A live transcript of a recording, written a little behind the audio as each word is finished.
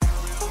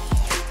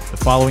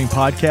following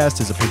podcast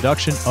is a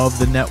production of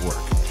the network.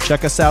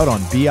 Check us out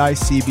on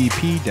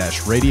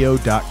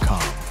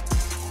bicbp-radio.com.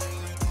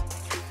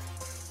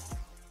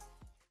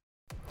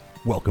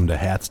 Welcome to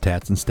Hats,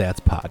 Tats, and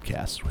Stats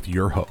podcast with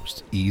your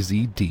hosts,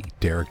 Easy D,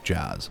 Derek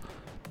Jaws,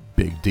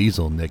 Big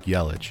Diesel, Nick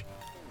Yelich,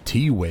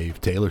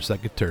 T-Wave, Taylor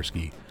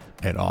Sekatursky,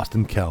 and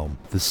Austin Kelm,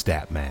 the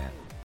Stat Man.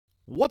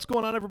 What's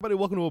going on, everybody?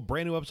 Welcome to a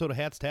brand new episode of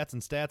Hats, Tats,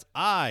 and Stats.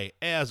 I,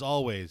 as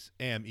always,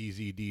 am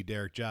Easy D,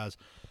 Derek Jaws.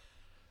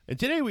 And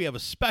today we have a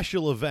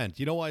special event.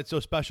 You know why it's so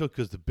special?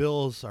 Because the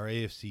Bills are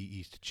AFC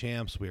East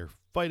champs. We are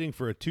fighting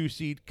for a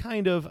 2-seed,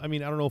 kind of. I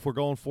mean, I don't know if we're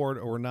going for it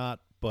or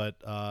not, but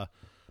I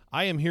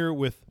am here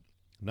with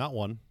not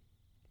one,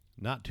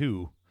 not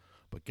two,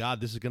 but God,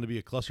 this is going to be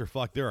a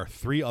clusterfuck. There are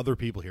 3 other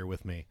people here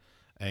with me.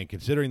 And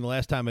considering the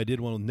last time I did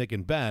one with Nick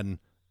and Ben,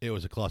 it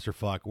was a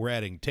clusterfuck. We're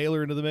adding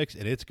Taylor into the mix,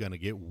 and it's going to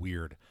get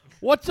weird.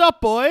 What's up,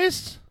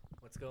 boys?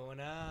 What's going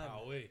on?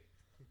 Oh, wait.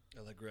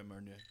 I like Graham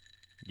Marnier.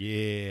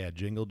 Yeah,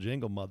 jingle,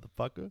 jingle,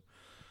 motherfucker.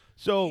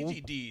 So,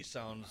 ETD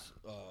sounds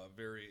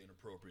very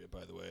inappropriate,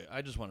 by the way.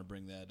 I just want to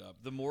bring that up.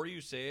 The more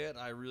you say it,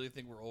 I really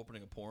think we're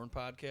opening a porn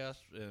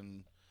podcast,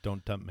 and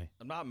don't tempt me.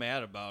 I'm not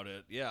mad about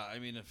it. Yeah, I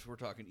mean, if we're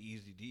talking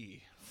Easy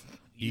D.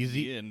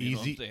 Easy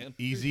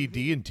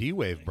D and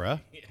T-Wave,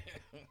 bruh. Yeah.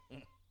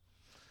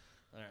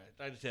 All right,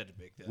 I just had to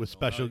make that. With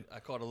special,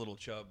 I caught a little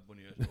chub when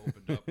you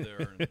opened up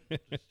there, and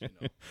just,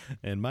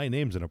 and my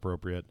name's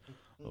inappropriate.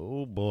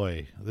 Oh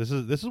boy, this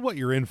is what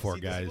you're in for,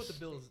 guys. This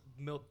is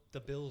what the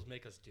Bills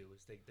make us do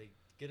is they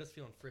get us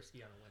feeling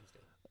frisky on a Wednesday.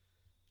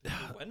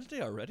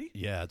 Wednesday already?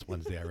 Yeah, it's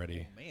Wednesday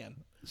already. Oh,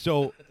 man.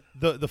 So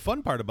the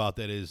fun part about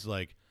that is,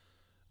 like,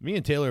 me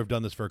and Taylor have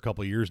done this for a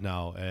couple of years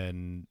now,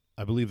 and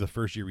I believe the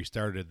first year we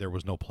started, there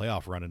was no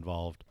playoff run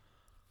involved.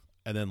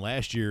 And then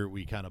last year,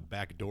 we kind of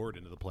backdoored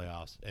into the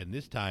playoffs. And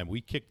this time, we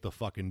kicked the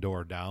fucking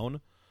door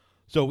down.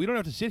 So we don't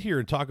have to sit here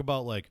and talk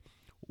about, like,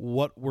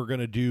 what we're going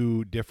to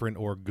do different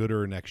or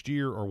gooder next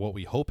year or what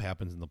we hope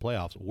happens in the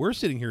playoffs. We're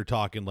sitting here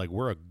talking like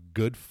we're a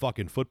good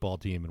fucking football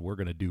team and we're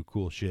going to do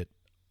cool shit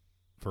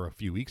for a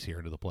few weeks here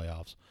into the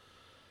playoffs.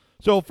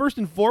 So first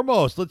and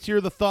foremost, let's hear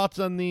the thoughts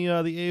on the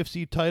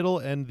AFC title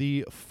and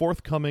the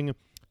forthcoming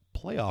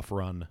playoff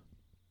run.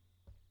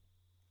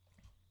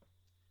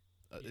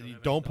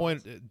 Don't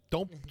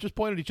just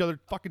point at each other.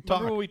 Fucking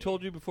talk. Remember what we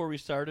told you before we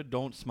started?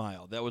 Don't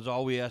smile. That was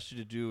all we asked you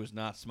to do, is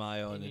not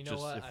smile, and it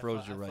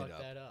froze you right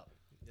up.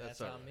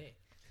 That's on me.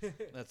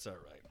 That's all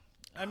right.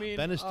 I mean,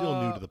 Ben is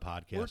still new to the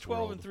podcast. We're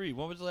 12-3.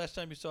 When was the last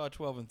time you saw a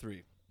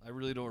 12-3? I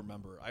really don't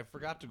remember. I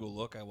forgot to go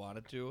look. I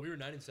wanted to. We were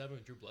 9-7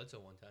 with Drew Bledsoe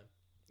one time.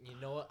 You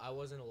know what? I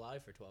wasn't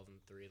alive for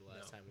 12-3 the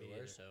last time we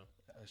were. So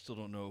I still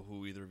don't know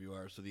who either of you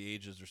are. So the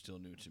ages are still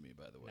new to me,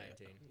 by the way.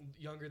 19.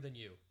 Younger than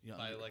you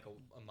by like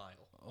a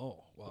mile.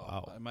 Oh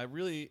wow! Am I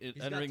really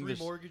entering got 3 this?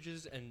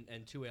 mortgages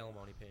and 2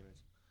 alimony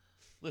payments.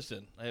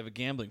 Listen, I have a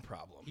gambling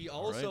problem. He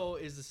also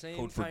is the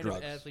same kind drugs.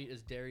 of athlete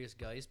as Darius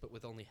Geis, but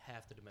with only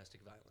half the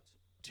domestic violence.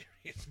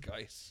 Darius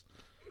Geis.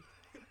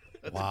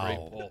 That's wow. a great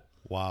pull.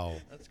 Wow.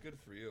 That's good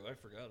for you. I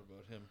forgot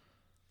about him.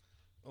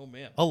 Oh,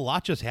 man. A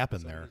lot just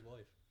happened there. His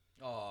wife.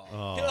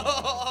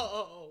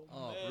 Oh,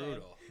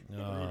 brutal.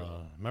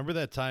 Remember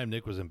that time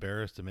Nick was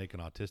embarrassed to make an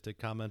autistic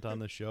comment on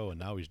the show, and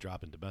now he's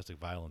dropping domestic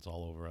violence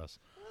all over us.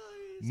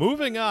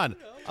 Moving on.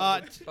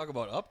 Talk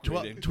about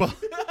upgrading.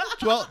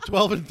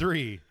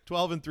 12-3.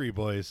 12-3,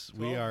 boys.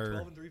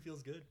 12-3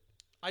 feels good.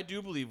 I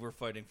do believe we're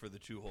fighting for the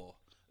 2-hole,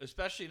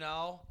 especially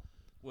now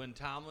when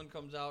Tomlin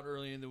comes out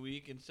early in the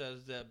week and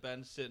says that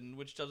Ben's sitting,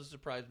 which doesn't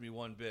surprise me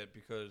one bit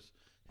because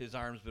his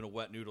arm's been a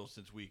wet noodle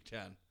since week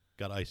 10.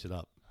 Got to ice it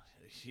up.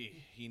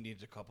 He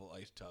needs a couple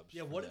ice tubs.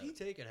 Yeah, what did he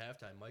take at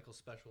halftime? Michael's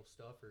special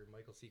stuff or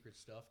Michael's secret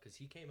stuff? Because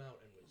he came out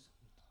and was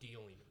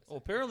dealing.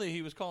 Apparently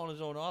he was calling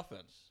his own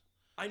offense.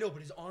 I know,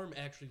 but his arm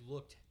actually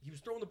looked. He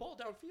was throwing the ball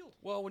downfield.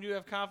 Well, when you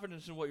have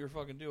confidence in what you're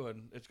fucking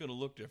doing, it's going to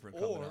look different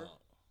coming out.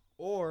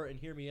 And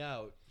hear me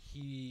out,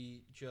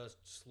 he just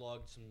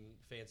slugged some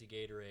fancy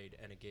Gatorade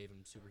and it gave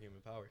him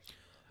superhuman powers.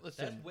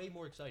 Listen, that's way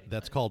more exciting.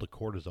 That's called a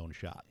cortisone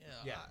shot.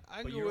 Yeah.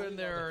 I can go in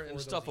there and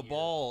stuff a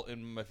ball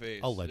in my face.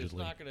 Allegedly. It's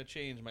not going to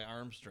change my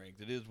arm strength.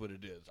 It is what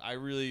it is. I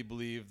really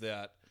believe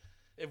that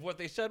if what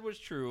they said was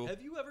true.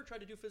 Have you ever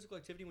tried to do physical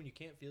activity when you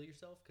can't feel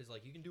yourself? Because,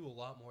 like, you can do a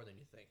lot more than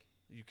you think.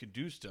 You can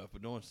do stuff,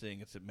 but no one's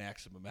saying it's at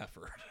maximum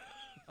effort.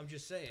 I'm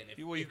just saying,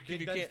 if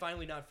Big Ben's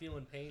finally not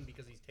feeling pain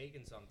because he's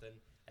taken something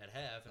at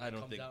half, and I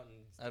don't think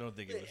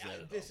it was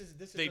that. This is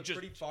a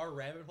pretty far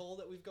rabbit hole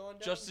that we've gone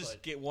down. Just to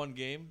get one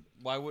game,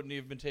 why wouldn't he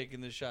have been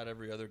taking this shot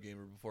every other game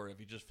or before if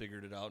he just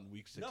figured it out in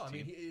week 16? No, I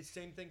mean, the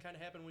same thing kind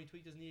of happened when he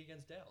tweaked his knee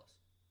against Dallas.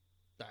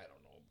 I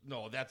don't know.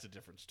 No, that's a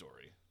different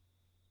story.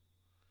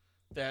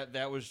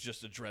 That was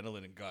just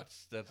adrenaline and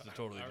guts. That's a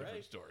totally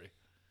different story.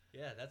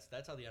 Yeah,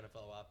 that's how the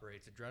NFL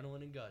operates.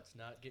 Adrenaline and guts,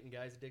 not getting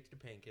guys addicted to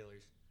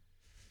painkillers.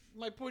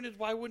 My point is,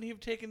 why wouldn't he have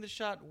taken the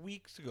shot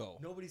weeks ago?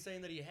 Nobody's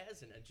saying that he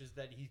hasn't. It's just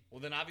that he... Well,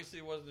 then obviously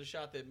it wasn't the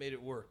shot that made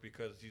it work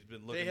because he's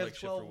been looking like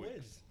shit for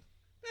weeks.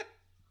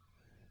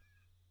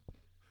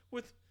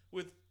 Wins.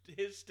 with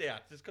his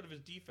stats, it's kind of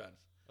his defense.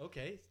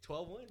 Okay,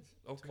 12 wins.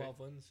 Okay. 12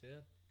 wins, yeah.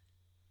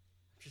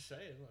 Just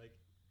saying, like.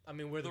 I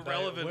mean, we're The the better-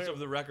 relevance we're- of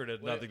the record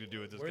had we're- nothing to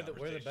do with this We're the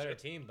conversation. better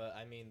team, but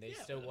I mean, they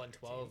Yeah, still we're the won better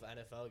 12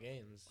 NFL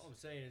games. All I'm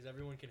saying is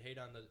everyone can hate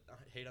on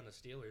the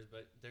Steelers,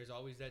 but there's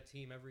always that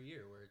team every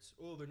year where it's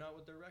they're not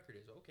what their record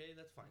is. Okay,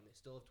 that's fine. They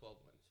still have 12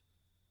 wins.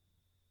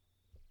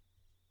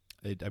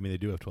 They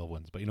do have 12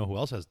 wins, but you know who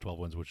else has 12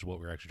 wins, which is what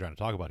we're actually trying to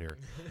talk about here,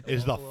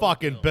 is the Buffalo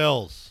fucking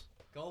Bills.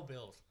 Go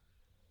Bills.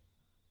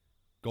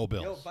 Go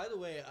Bills. Yo, by the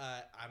way,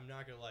 I'm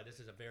not gonna lie. This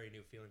is a very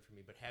new feeling for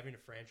me. But having a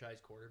franchise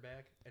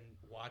quarterback and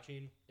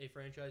watching a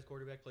franchise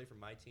quarterback play for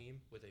my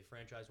team with a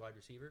franchise wide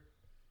receiver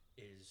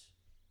is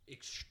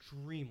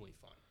extremely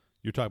fun.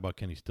 You're talking about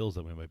Kenny Stills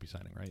that we might be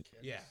signing, right?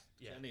 Yeah.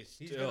 Kenny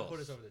He's gonna put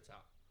Stills. us over the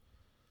top.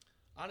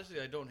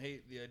 Honestly, I don't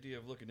hate the idea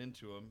of looking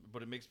into him,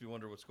 but it makes me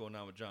wonder what's going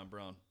on with John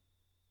Brown.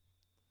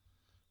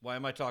 Why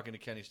am I talking to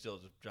Kenny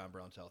Stills if John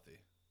Brown's healthy?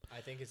 I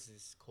think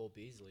it's Cole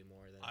Beasley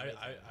more than I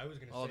anything. was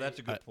gonna. Oh, say, that's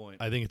a good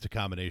point. I think it's a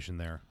combination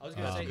there. I was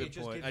gonna That's say a it good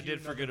just point. gives I you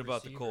did forget another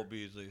about the receiver. Cole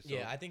Beasley. So.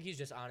 Yeah, I think he's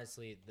just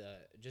honestly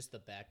the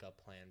backup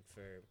plan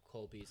for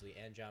Cole Beasley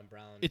and John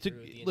Brown. It's a-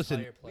 through the listen,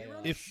 entire We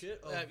run playoffs. If-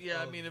 shit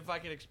I mean, if I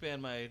can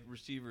expand my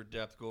receiver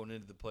depth going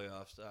into the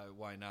playoffs,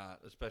 why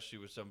not? Especially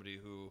with somebody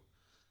who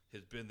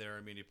has been there.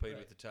 I mean, he played Right.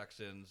 with the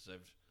Texans.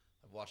 I've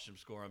watched him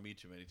score on me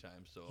too many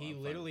times. So he I'm fine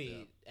with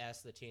literally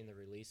asked the team to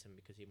release him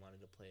because he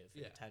wanted to play a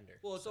contender.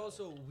 Well, it's so.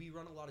 also we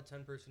run a lot of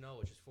 10 personnel,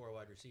 which is 4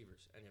 wide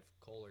receivers, and if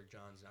Cole or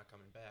John's not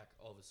coming back,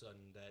 all of a sudden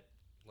that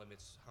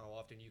limits how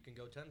often you can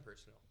go 10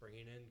 personnel.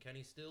 Bringing in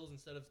Kenny Stills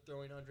instead of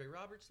throwing Andre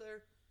Roberts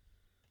there.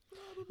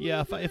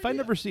 Yeah, if I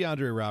never see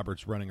Andre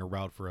Roberts running a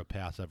route for a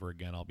pass ever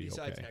again, I'll be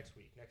Besides okay. next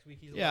week. Next week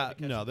he's Yeah, allowed to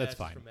catch no, some that's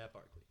passes fine. from Matt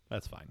Barkley.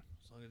 That's fine.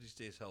 as long as he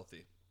stays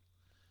healthy.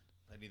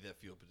 I need that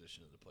field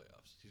position in the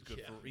playoffs.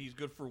 Yeah. He's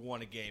good for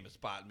one a game,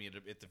 spotting me at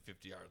the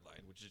 50-yard line,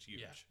 which is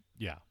huge. Yeah.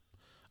 Yeah.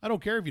 I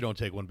don't care if you don't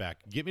take one back.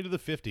 Get me to the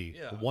 50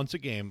 Yeah. once a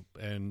game,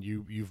 and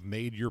you've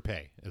made your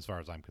pay, as far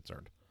as I'm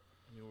concerned.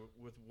 I mean,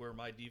 with where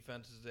my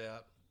defense is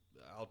at,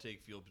 I'll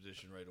take field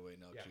position right away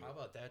now Yeah, too. how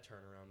about that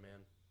turnaround, man?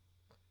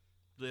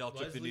 They all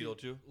took the needle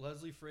too.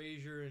 Leslie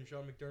Frazier and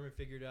Sean McDermott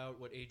figured out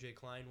what A.J.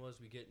 Klein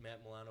was. We get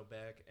Matt Milano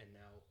back, and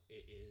now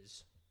it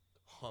is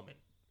humming.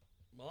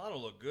 Milano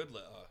looked good.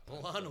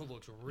 Milano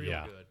looks real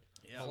Yeah. good.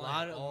 Yeah.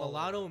 Flying all over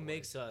Milano the place.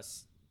 makes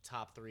us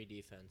top 3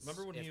 defense.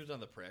 Remember when if- he was on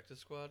the practice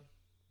squad?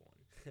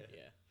 Yeah.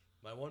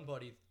 My one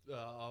buddy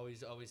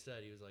always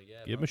said, he was like,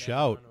 yeah. Give him a Matt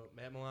shout. Milano,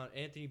 Matt Milano,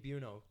 Anthony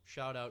Buno,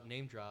 shout out,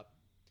 name drop,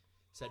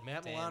 said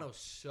Matt Damn. Milano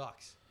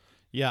sucks.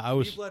 Yeah, I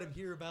was We've let him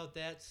hear about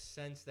that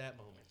since that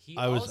moment. He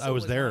I was also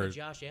was not there a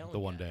Josh Allen the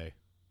one guy. day.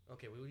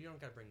 Okay, well, you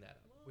don't got to bring that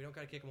up. We don't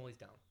got to kick him while he's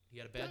down. He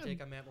had a bad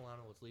take on Matt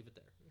Milano. Let's leave it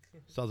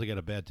there. Sounds like he had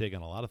a bad take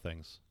on a lot of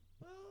things.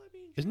 Well,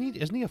 I mean,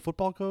 Isn't he a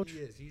football coach? He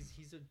is.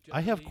 He's a.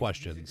 I have he's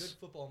questions. a good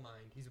football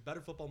mind. He's a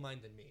better football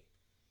mind than me,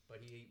 but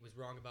he was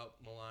wrong about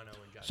Milano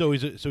and Josh. So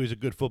he's a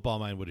good football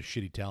mind with a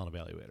shitty talent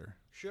evaluator.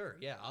 Sure,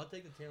 yeah, I'll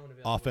take the talent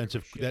evaluator.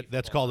 Offensive with shitty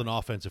that's football called an mind.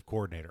 offensive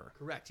coordinator.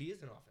 Correct. He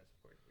is an offensive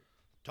coordinator.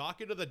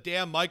 Talking to the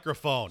damn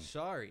microphone.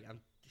 Sorry,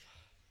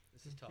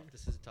 This is tough.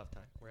 This is a tough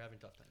time. We're having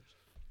tough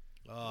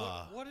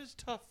times. What is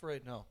tough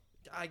right now?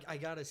 I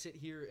gotta sit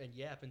here and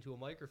yap into a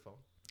microphone.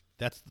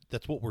 That's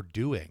what we're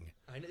doing.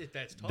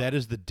 That's tough. That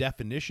is the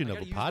definition I of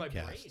a gotta use my brain.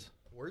 podcast.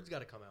 Words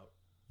gotta come out.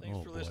 Thanks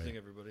Oh, for boy. listening,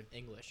 everybody.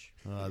 English.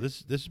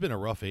 This has been a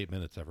rough 8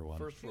 minutes, everyone.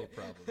 First world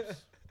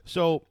problems.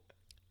 So,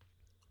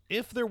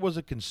 if there was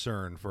a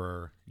concern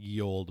for ye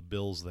old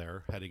Bills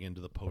there heading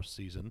into the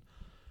postseason,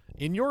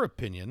 in your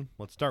opinion,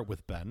 let's start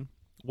with Ben.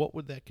 What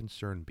would that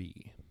concern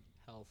be?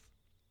 Health.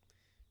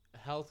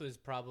 Health is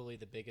probably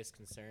the biggest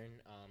concern.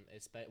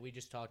 We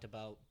just talked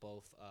about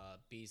both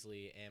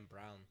Beasley and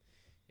Brown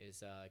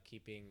is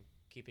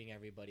keeping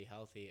everybody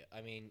healthy.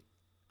 I mean,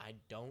 I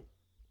don't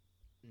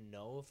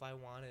know if I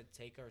want to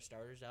take our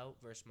starters out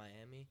versus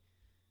Miami,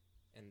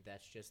 and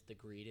that's just the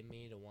greed in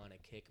me to want to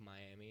kick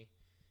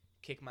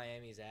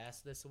Miami's ass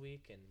this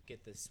week and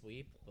get the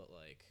sweep. But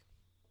like,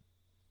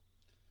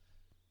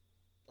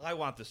 I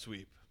want the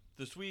sweep.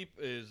 The sweep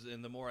is,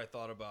 and the more I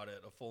thought about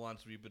it, a full-on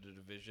sweep of the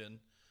division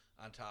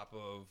on top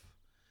of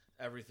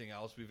everything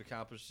else we've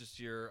accomplished this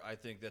year. I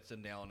think that's a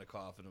nail in the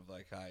coffin of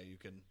like, hi, you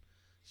can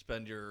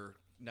spend your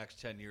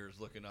next 10 years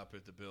looking up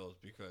at the Bills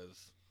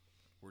because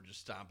we're just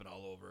stomping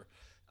all over.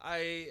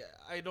 I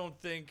don't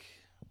think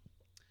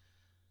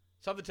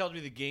something tells me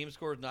the game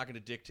score is not going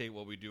to dictate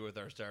what we do with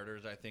our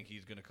starters. I think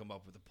he's going to come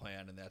up with a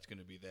plan, and that's going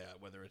to be that,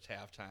 whether it's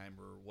halftime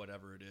or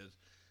whatever it is.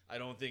 I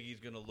don't think he's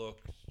going to look,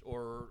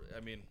 or, I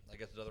mean, I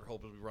guess the other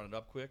hope is we run it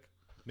up quick.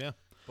 Yeah.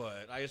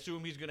 But I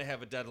assume he's going to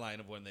have a deadline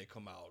of when they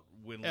come out,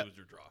 win, lose,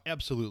 or draw.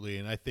 Absolutely,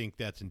 and I think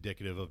that's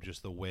indicative of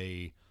just the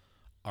way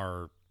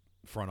our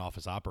front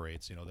office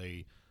operates. You know,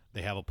 they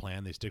have a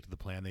plan, they stick to the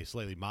plan, they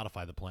slightly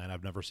modify the plan.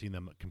 I've never seen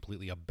them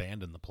completely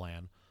abandon the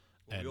plan.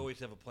 Well, And- we always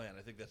have a plan.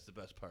 I think that's the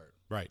best part.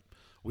 Right.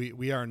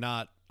 We are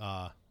not,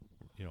 Rex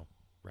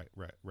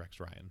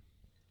Ryan,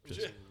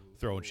 just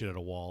throwing shit at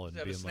a wall and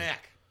Let's have a being like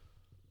snack.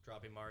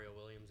 Dropping Mario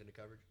Williams into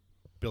coverage.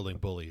 building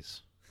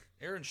bullies.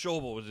 Aaron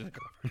Schobel was in the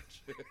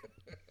coverage.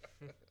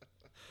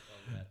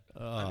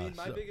 I mean,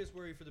 my so- biggest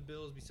worry for the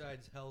Bills,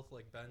 besides health,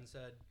 like Ben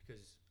said,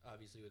 because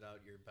obviously without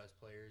your best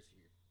players,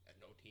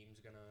 no team's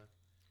gonna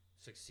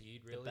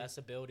succeed. Really, The best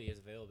ability is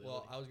availability.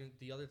 Well,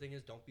 the other thing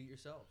is don't beat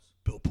yourselves.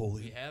 Bill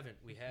Pulley.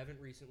 We haven't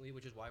recently,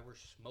 which is why we're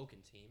smoking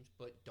teams.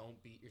 But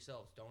don't beat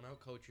yourselves. Don't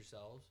outcoach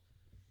yourselves.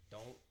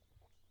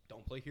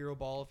 Don't play hero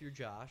ball if you're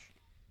Josh.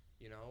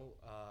 You know,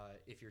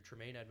 if you're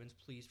Tremaine Edmonds,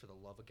 please, for the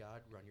love of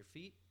God, run your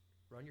feet.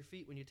 Run your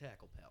feet when you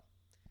tackle, pal.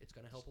 It's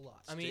gonna help a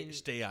lot. I mean,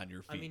 Stay on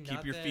your feet. I mean, Keep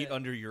not your feet that-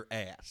 under your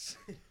ass.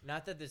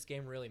 not that this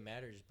game really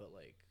matters, but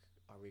like,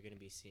 are we going to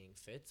be seeing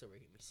Fitz? Are we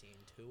going to be seeing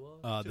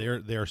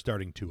Tua? They're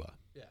starting Tua.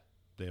 Yeah.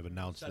 They have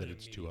announced Said that it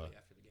it's Tua. immediately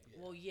after the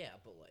game. Well, yeah,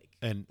 but like,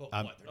 And But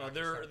I'm- what, they're not gonna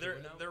They're start they're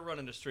Tua now? they're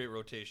running a straight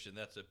rotation.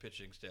 That's a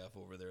pitching staff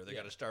over there. They Yeah.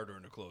 got a starter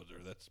and a closer.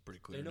 That's pretty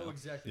clear. They know now.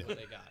 exactly what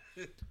they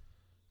got.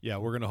 yeah,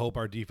 we're gonna hope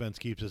our defense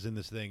keeps us in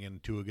this thing,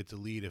 and Tua gets a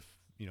lead. If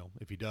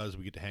he does,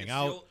 we get to hang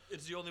out.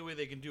 It's the only way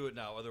they can do it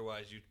now.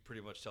 Otherwise, you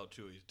pretty much tell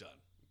Tua he's done.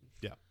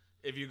 Yeah.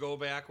 If you go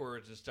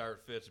backwards and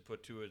start Fitz and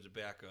put Tua as a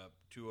backup,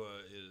 Tua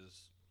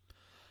is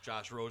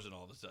Josh Rosen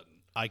all of a sudden.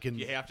 I can.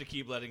 You have to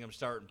keep letting him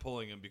start and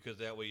pulling him because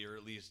that way you're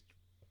at least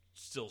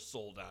still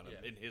sold on him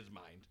Yeah. in his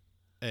mind.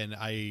 And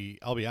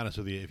I'll be honest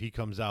with you. If he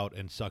comes out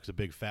and sucks a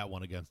big fat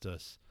one against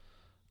us,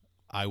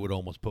 I would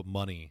almost put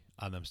money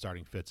on them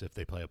starting Fitz if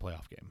they play a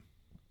playoff game.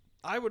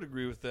 I would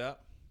agree with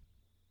that.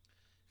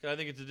 'Cause I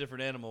think it's a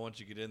different animal once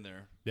you get in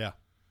there. Yeah.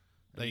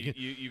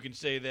 You can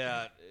say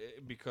that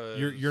because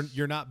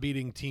You're not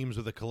beating teams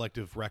with a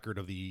collective record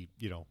of the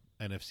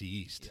NFC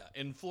East.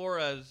 Yeah, and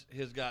Flores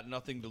has got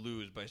nothing to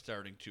lose by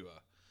starting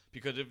Tua,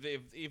 because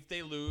if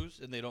they lose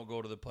and they don't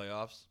go to the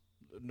playoffs,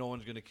 no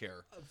one's going to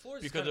care.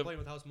 Flores is Because kind of of- playing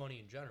with house money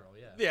in general.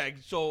 Yeah. Yeah,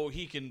 so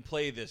he can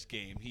play this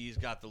game. He's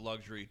got the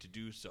luxury to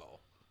do so.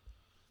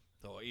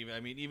 So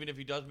even if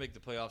he does make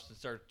the playoffs and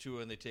start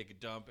Tua and they take a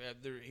dump,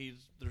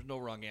 there's no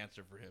wrong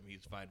answer for him.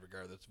 He's fine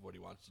regardless of what he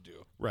wants to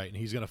do. Right, and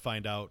he's going to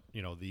find out,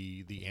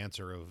 the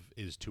answer of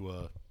is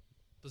Tua.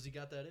 Does he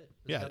got that in? Does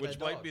he Yeah. got Which that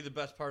might dog? be the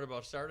best part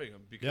about starting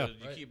him, because Yeah.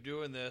 you Right. keep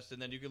doing this,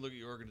 and then you can look at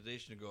your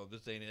organization and go,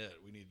 "This ain't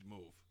it. We need to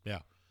move."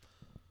 Yeah.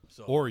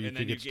 So, Or you and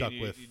could then get stuck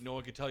with- no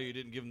one can tell you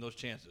didn't give him those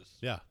chances.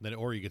 Yeah,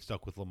 or you get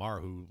stuck with Lamar,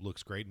 who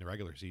looks great in the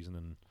regular season,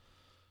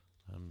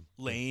 and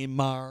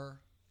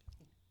Lamar.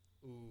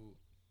 Ooh,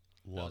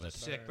 love that it. was a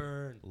sick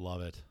burn.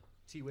 Love it.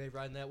 T-Wave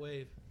riding that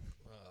wave.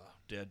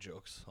 Dad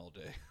jokes all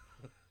day.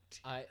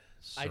 I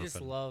just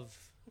Surfing.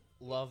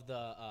 love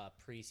the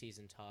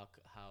preseason talk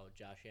how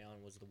Josh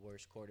Allen was the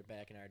worst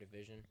quarterback in our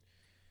division.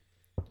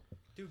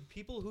 Dude,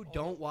 people who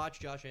don't watch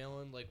Josh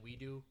Allen like we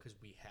do, because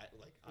we had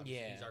obviously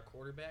Yeah. he's our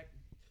quarterback.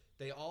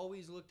 They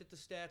always looked at the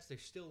stats. They're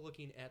still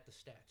looking at the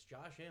stats.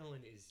 Josh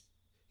Allen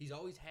he's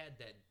always had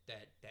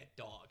that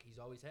dog. He's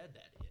always had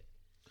that hit.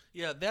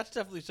 Yeah, that's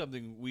definitely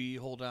something we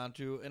hold on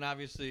to, and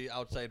obviously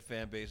outside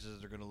fan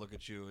bases are going to look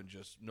at you and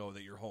just know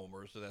that you're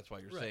Homer, so that's why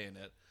you're Right. saying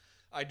it.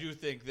 I do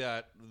think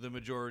that the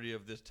majority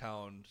of this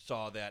town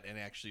saw that and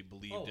actually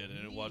believed it,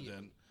 and it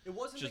wasn't. It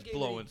wasn't just the game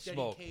blowing that he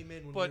smoke. came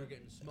in when But we were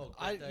getting smoked.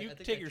 I But you think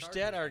take that your Chargers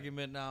stat game-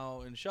 argument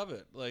now and shove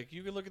it. Like,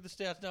 you can look at the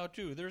stats now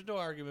too. There's no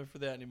argument for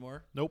that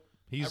anymore. Nope.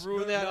 He's I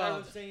ruined that. No,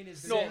 what I'm saying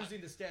is no, they're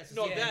using the stats.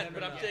 No, Yeah, that. no, But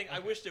no, I'm saying I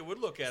okay. wish they would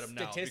look at him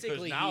now, because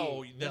Statistically,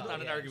 now he- that's no, not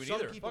an yeah. argument Some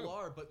either. people Fuck 'em.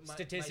 are, but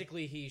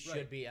Statistically, he should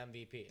right. be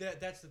MVP.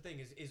 That's the thing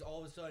is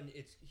all of a sudden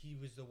he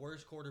was the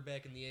worst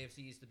quarterback in the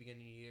AFC East at the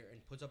beginning of the year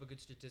and puts up a good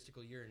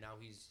statistical year, and now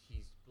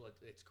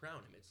it's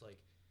crowned him. It's like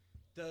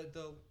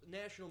the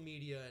national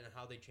media and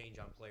how they change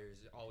on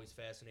players always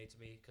fascinates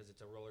me because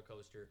it's a roller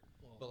coaster.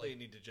 Well, but they like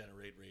need to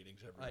generate ratings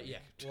every week.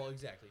 yeah, well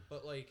exactly,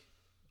 but like.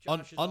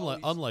 Josh has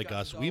unlike Josh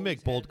us, has we make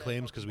always bold had that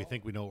claims because we fucking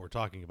think we know what we're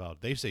talking about.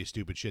 They say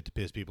stupid shit to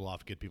piss people off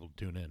to get people to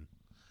tune in.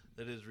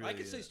 That is ball. really. I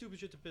can say it. stupid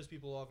shit to piss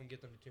people off and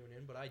get them to tune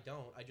in, but I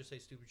don't. I just say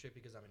stupid shit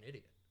because I'm an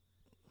idiot.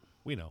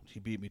 We know.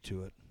 He beat me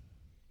to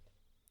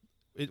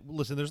it.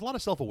 Listen, there's a lot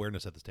of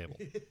self-awareness at this table.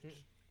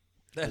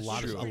 That's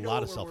lot true. of We a know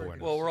lot what of we're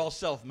working self-awareness. Well, we're all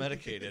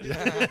self-medicated.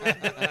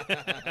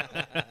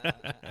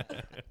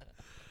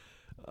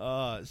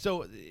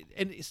 So,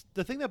 and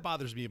the thing that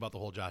bothers me about the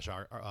whole Josh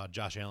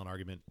Allen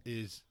argument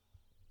is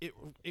it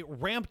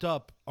ramped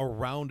up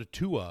around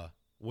Tua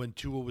when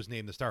Tua was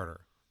named the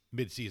starter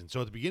mid-season.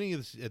 So at the beginning it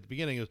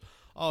was,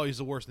 oh, he's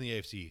the worst in the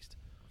AFC East.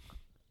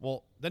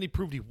 Well, then he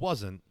proved he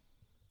wasn't,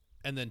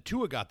 and then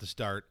Tua got the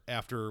start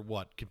after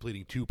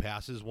completing 2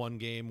 passes one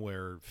game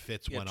where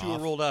Fitz Yeah, went Tua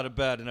off. rolled out of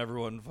bed and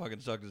everyone fucking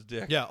sucked his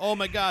dick. Yeah. Oh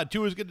my God,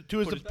 Tua's Put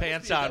his the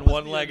pants That on must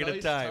one be leg at a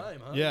nice time.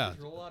 huh? Yeah. You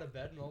just roll out of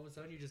bed and all of a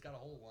sudden you just got a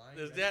whole line.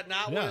 Is that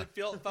not Yeah.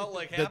 what it felt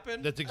like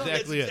happened? that's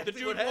exactly it. The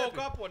dude what woke happened.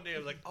 up one day and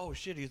was like, "Oh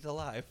shit, he's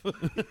alive." Who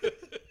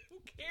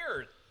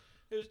cares?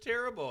 It was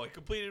terrible. He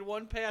completed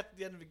 1 pass at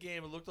the end of the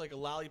game. It looked like a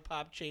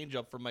lollipop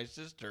changeup for my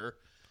sister.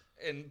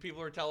 And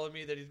people are telling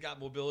me that he's got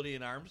mobility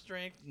and arm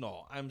strength.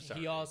 No, I'm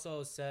sorry. He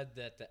also said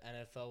that the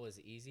NFL was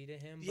easy to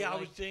him. yeah, but I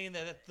was like, saying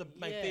that. That's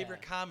my Yeah.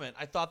 favorite comment.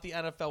 I thought the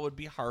NFL would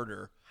be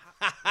harder.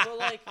 but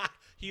like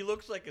He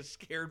looks like a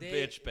scared They-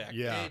 bitch back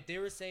Yeah. they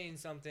were saying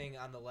something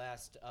on the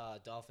last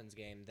Dolphins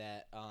game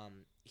that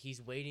he's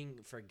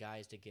waiting for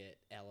guys to get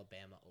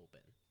Alabama open.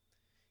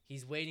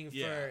 He's waiting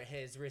Yeah. for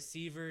his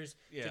receivers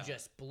Yeah. to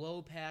just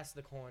blow past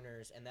the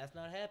corners, and that's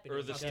not happening.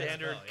 Or the because-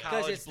 standard NFL, yeah.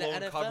 college it's the blown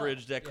NFL.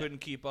 coverage that Yeah. couldn't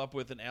keep up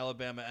with an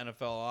Alabama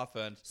NFL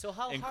offense. So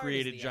how and hard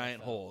created is the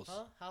giant NFL? holes.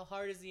 Huh? How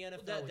hard is the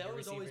NFL? That, when that your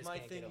was always receivers my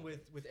can't get thing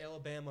open? with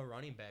Alabama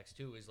running backs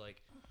too. Is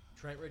like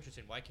Trent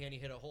Richardson. Why can't he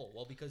hit a hole?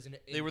 Well, because in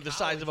They were the college,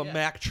 size of a yeah,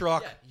 Mack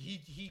truck. Yeah,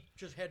 he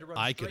just had to run.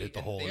 I could straight hit the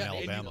and hole they in had to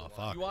Alabama. hit him.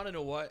 Fuck. You want to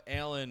know what?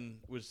 Allen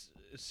was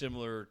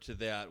similar to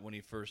that when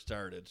he first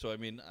started. So, I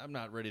mean, I'm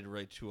not ready to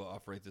write Tua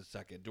off right this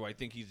second. Do I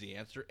think he's the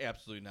answer?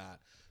 Absolutely not.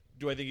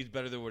 Do I think he's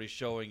better than what he's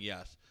showing?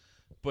 Yes.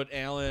 But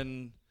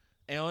Allen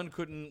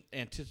couldn't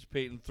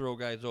anticipate and throw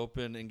guys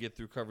open and get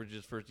through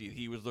coverages first.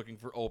 He was looking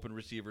for open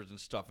receivers and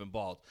stuffing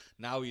balls.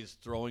 Now he's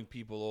throwing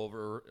people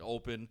over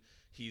open.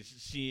 He's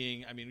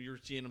seeing, I mean, you're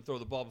seeing him throw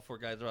the ball before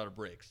guys are out of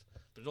breaks.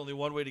 There's only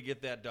one way to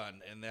get that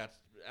done, and that's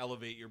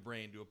elevate your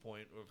brain to a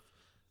point of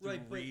through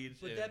Right, reads.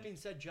 but and, that being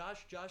said,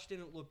 Josh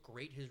didn't look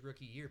great his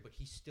rookie year, but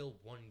he still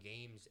won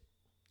games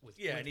with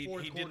yeah, with and he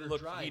fourth-quarter didn't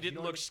look drives, he you didn't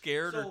know look what I mean?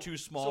 scared or So- too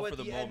small at for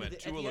the end of moment. At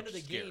Tua the end looked of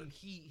the scared.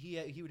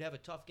 game, he would have a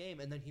tough game,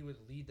 and then he would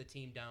lead the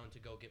team down to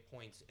go get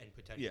points and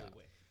potentially Yeah.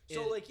 win.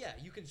 So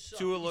you can suck.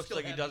 Tua You looks still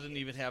like he have doesn't games.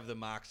 even have the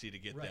moxie to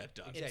get Right. that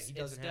done. Yeah, It's, he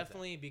doesn't have that.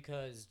 definitely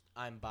because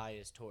I'm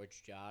biased towards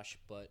Josh,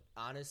 but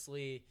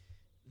honestly,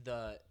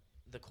 the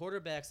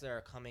quarterbacks that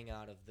are coming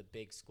out of the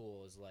big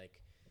schools,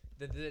 like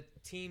the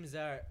teams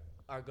that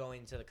are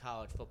going to the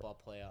college football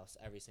playoffs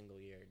every single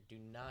year, do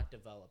not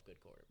develop good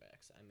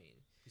quarterbacks. I mean,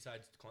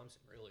 Besides Clemson,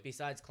 really.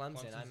 besides Clemson,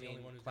 Clemson's I the only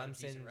mean, one who's got a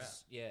decent rep.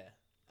 Clemson's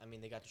I mean,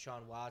 they got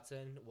Deshaun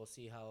Watson. We'll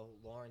see how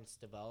Lawrence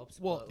develops.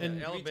 Well, but, and-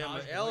 like, Alabama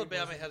Taj Boyd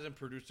Alabama wasn't- hasn't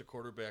produced a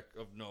quarterback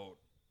of note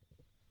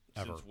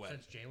Ever. since when.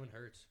 Since Jalen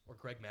Hurts or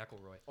Greg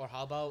McElroy. or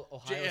how about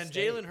Ohio And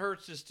State? Jalen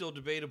Hurts is still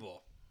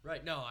debatable.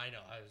 Right. No, I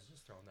know. I was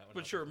just throwing that one.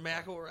 But out sure, there.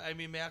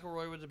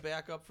 McElroy was a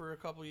backup for a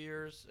couple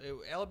years.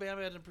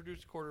 Alabama hasn't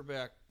produced a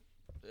quarterback.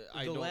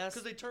 I The don't. last-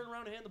 Because they turn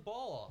around and hand the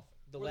ball off.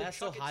 The Or they last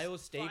chuck it Ohio 5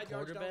 State yards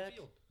quarterback,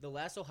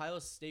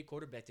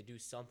 downfield. to do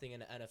something in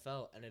the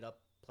NFL ended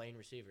up playing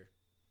receiver.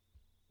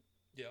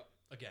 Yeah.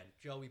 Again,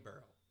 Joey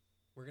Burrow.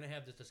 We're gonna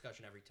have this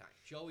discussion every time.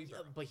 Joey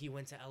Burrow. But he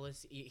went to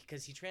LSU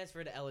because he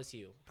transferred to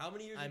LSU. How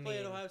many years I did he play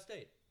at mean, Ohio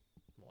State?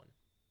 One,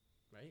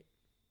 right?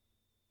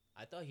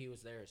 I thought he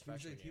was there his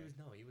freshman year.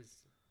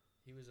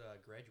 He was a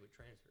graduate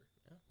transfer.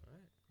 Yeah, all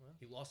right. Well,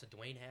 He lost to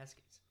Dwayne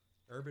Haskins.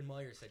 Urban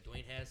Meyer said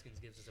Dwayne Haskins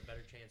gives us a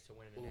better chance to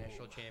win a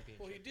national championship.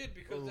 Well, he did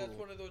because that's Ooh.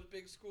 one of those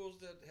big schools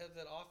that has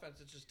that offense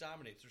that just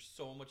dominates. There's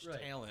so much Right.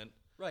 talent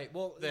Right.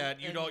 Well, that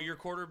and- your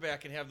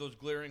quarterback can have those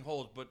glaring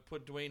holes, but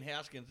put Dwayne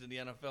Haskins in the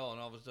NFL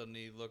and all of a sudden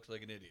he looks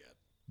like an idiot.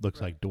 Looks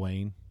Right. like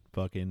Dwayne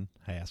fucking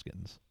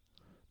Haskins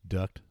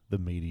ducked the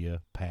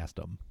media past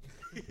him.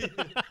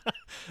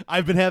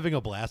 I've been having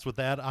a blast with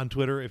that on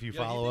Twitter. If you Yo,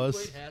 follow you us,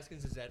 think Dwayne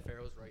Haskins is at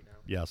Pharaoh's right now.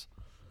 yes.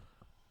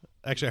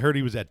 Actually, I heard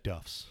he was at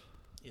Duff's.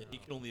 Yeah, he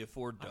can only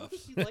afford I don't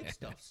Duffs. think he likes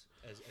Duffs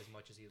as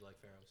much as he like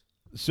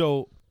Pharaoh's.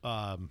 So,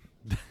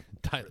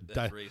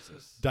 That's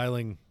racist.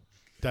 dialing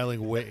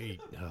way.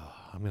 Oh,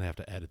 I'm gonna have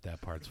to edit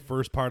that part. It's the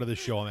first part of the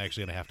show. I'm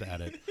actually gonna have to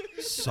edit.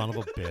 Son of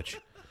a bitch.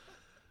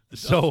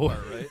 So,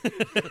 Part,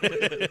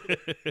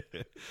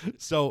 right?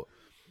 so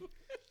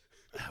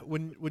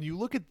when you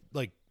look at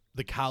like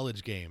the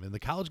college game, and the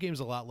college game is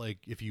a lot like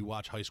if you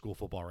watch high school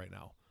football right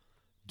now.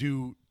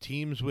 Do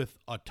teams with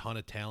a ton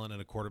of talent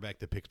and a quarterback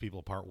that picks people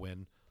apart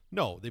win?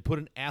 No, they put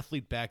an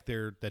athlete back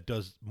there that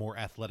does more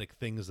athletic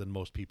things than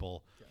most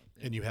people,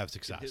 and you have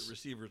Can success. hit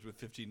receivers with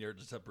 15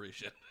 yards of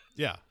separation.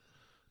 Yeah.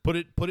 Put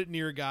it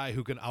near a guy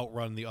who can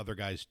outrun the other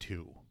guys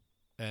too.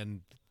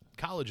 And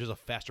college is a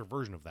faster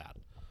version of that.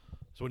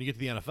 So when you get to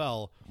the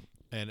NFL,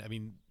 and I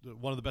mean,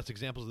 one of the best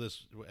examples of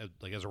this,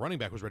 like as a running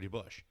back, was Reggie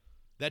Bush.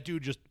 That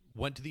dude just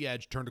went to the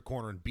edge, turned a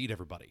corner, and beat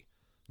everybody.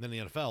 And then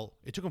in the NFL,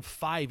 it took him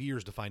 5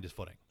 years to find his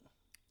footing.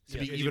 To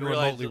be Because even you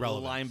realize remotely that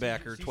relevant. The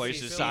linebacker CJ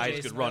twice his Spiller.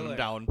 size could run him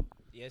down.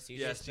 Yes, CJ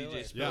Yes, Spiller.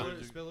 CJ Spiller.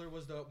 Yeah. Spiller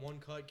was the one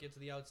cut, get to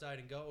the outside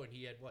and go, and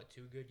he had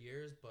 2 good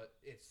years, but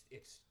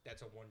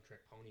that's a one trick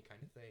pony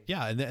kind of thing.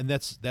 Yeah, and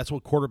that's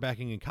what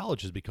quarterbacking in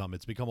college has become.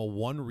 It's become a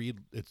one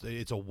read.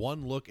 It's a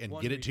one look and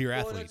One get it read. to your well,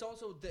 athlete. And it's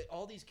also that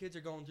all these kids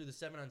are going through the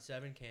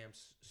 7-on-7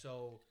 camps,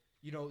 so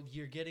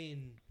you're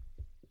getting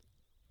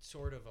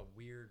sort of a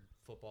weird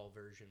football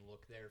version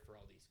look there for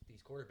all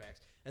these quarterbacks,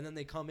 and then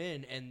they come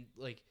in and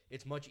like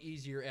it's much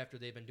easier after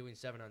they've been doing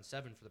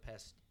 7-on-7 for the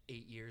past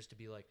 8 years to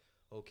be like,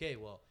 okay,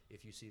 well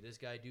if you see this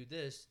guy do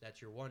this,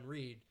 that's your one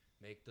read.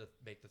 Make the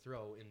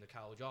throw in the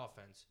college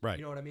offense. Right.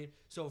 You know what I mean?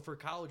 So for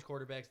college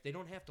quarterbacks, they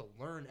don't have to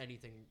learn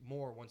anything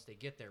more once they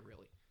get there,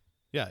 really.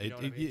 Yeah, You know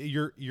what I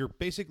mean? you're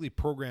basically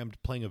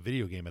programmed playing a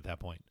video game at that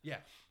point. Yeah.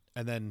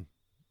 And then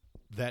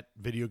that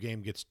video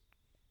game gets,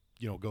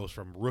 goes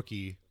from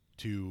rookie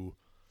to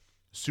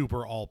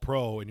super all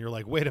pro, and you're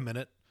like, wait a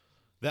minute,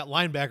 that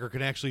linebacker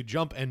can actually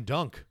jump and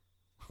dunk.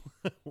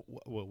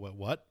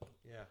 What?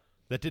 Yeah.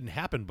 That didn't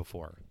happen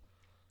before.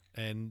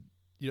 And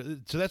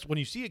so that's when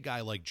you see a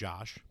guy like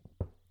Josh,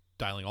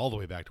 dialing all the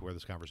way back to where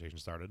this conversation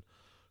started,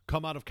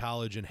 come out of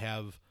college and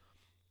have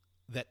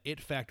that it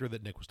factor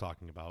that Nick was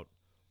talking about,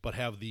 but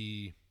have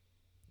the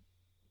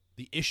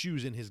the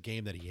issues in his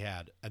game that he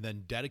had, and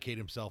then dedicate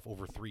himself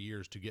over 3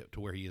 years to get to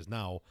where he is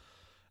now.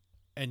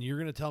 And you're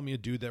going to tell me a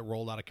dude that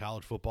rolled out of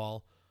college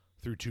football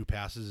through 2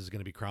 passes is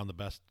going to be crowned the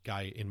best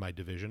guy in my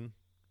division?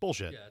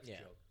 Bullshit. Yeah, that's Yeah. a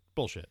joke.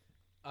 Bullshit.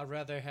 I'd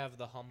rather have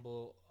the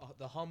humble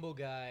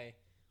guy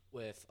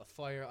with a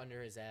fire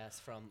under his ass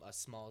from a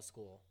small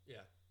school. Yeah.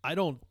 I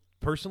don't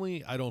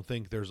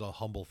think there's a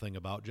humble thing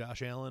about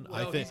Josh Allen.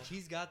 I Well, think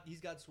he's got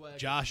swag.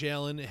 Josh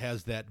Allen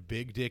has that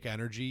big dick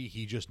energy.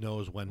 He just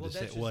knows when Well, to say,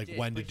 that's just like it,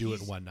 when to but do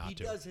it and when not he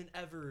to. doesn't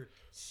ever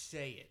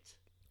say it.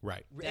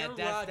 Right. Aaron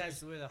That's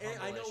Rodgers, where the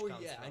I know humble-ish where,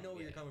 comes I from, know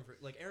where you're yeah. coming from.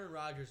 Like Aaron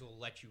Rodgers will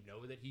let you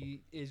know that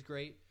he is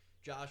great.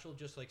 Josh will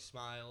just like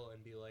smile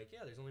and be like, "Yeah,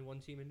 there's only one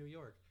team in New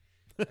York,"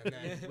 and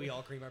then we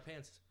all cream our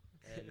pants,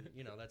 and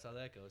that's how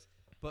that goes.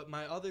 But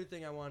my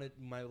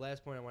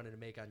last point I wanted to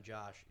make on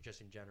Josh,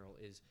 just in general,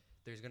 is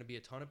there's going to be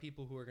a ton of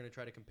people who are going to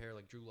try to compare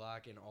like Drew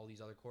Lock and all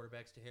these other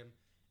quarterbacks to him,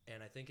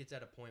 and I think it's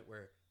at a point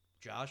where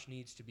Josh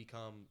needs to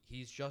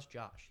he's just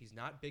Josh. He's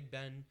not Big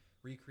Ben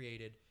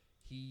recreated.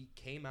 He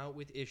came out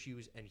with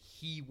issues and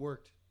he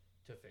worked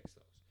to fix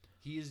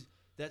those.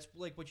 That's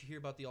like what you hear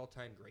about the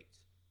all-time greats.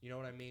 You know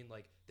what I mean?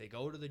 Like they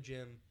go to the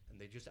gym and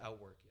they just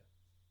outwork you.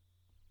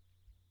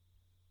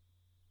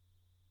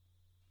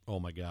 Oh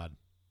my God.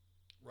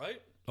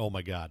 Right? Oh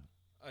my God.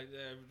 I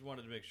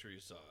wanted to make sure you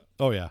saw it.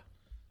 Oh yeah.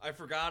 I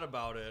forgot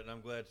about it, and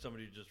I'm glad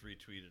somebody just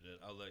retweeted it.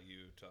 I'll let you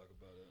talk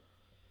about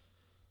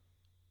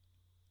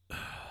it.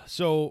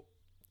 So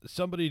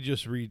somebody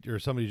just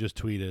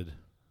tweeted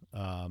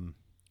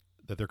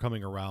that they're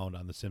coming around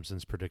on the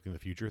Simpsons predicting the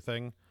future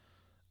thing,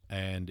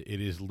 and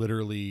it is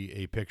literally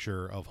a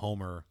picture of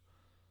Homer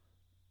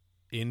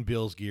in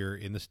Bills gear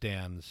in the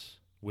stands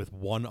with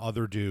one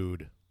other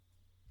dude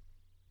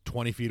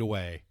 20 feet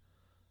away,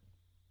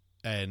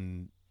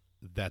 and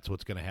that's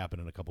what's going to happen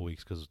in a couple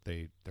weeks because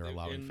they're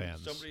allowing And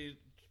fans. Somebody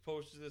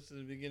posted this in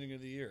the beginning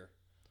of the year.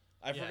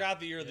 I Yeah.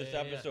 forgot the year this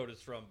Yeah. episode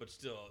is from, but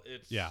still,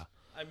 it's Yeah.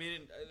 I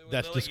mean,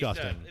 That's like you said,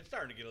 disgusting. it's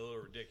starting to get a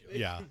little ridiculous.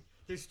 Yeah.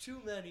 There's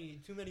too many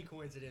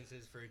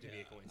coincidences for it to be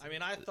a coincidence. I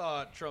mean, I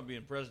thought Trump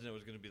being president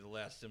was going to be the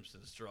last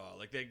Simpsons straw.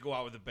 Like, they'd go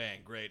out with a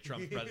bang. Great,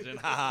 Trump's president.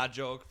 Haha,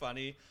 joke,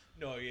 funny.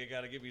 No, you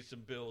got to give me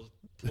some Bills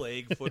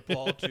plague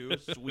football, too.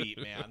 Sweet,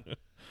 man.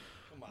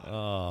 Come on.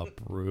 Oh,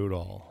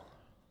 brutal.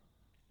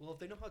 well, if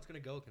they know how it's gonna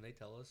go, can they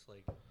tell us?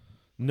 Like,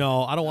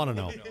 No, I don't want to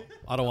know. No.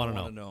 I don't want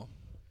to wanna know.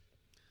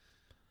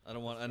 I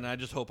don't want, and I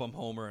just hope I'm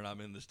Homer and I'm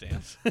in the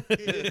stands.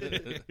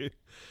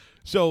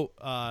 So,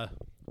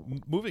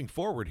 moving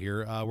forward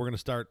here, we're going to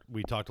start.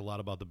 We talked a lot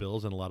about the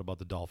Bills and a lot about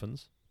the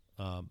Dolphins.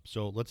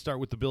 So let's start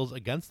with the Bills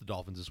against the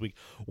Dolphins this week.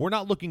 We're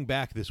not looking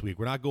back this week.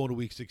 We're not going to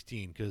Week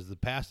 16 because the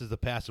past is the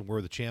past and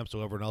we're the champs,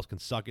 so everyone else can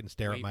suck it and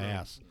stare at my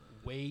ass.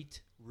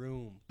 Weight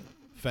room.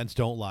 Fence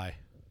don't lie.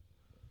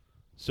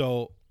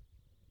 So,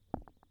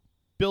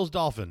 Bills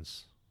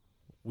Dolphins.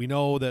 We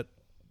know that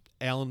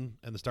Allen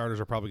and the starters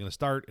are probably going to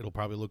start. It'll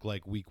probably look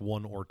like Week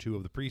 1 or 2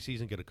 of the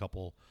preseason. Get a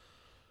couple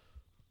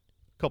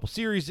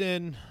series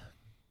in.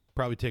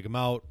 Probably take them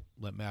out.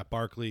 Let Matt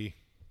Barkley,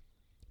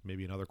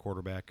 maybe another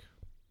quarterback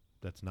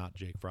that's not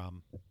Jake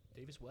Fromm.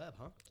 Davis Webb,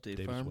 huh?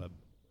 Davis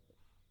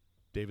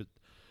Webb.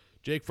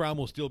 Jake Fromm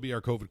will still be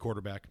our COVID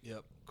quarterback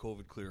Yep,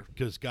 COVID clear.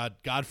 because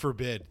God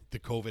forbid the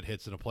COVID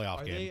hits in a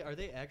playoff game. Are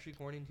they actually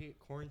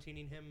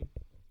quarantining him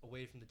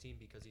away from the team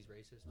because he's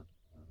racist?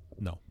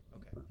 No,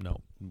 Okay.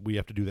 no. We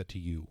have to do that to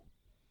you.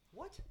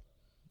 What?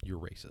 You're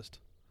racist.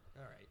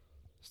 All right.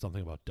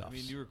 Something about Duffs. I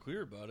mean, you were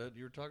clear about it.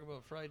 You were talking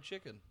about fried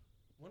chicken.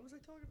 When was I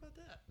talking about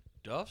that?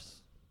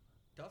 Duff's?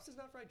 Duff's is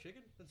not fried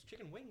chicken. That's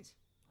chicken wings.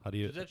 How do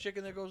you? Is that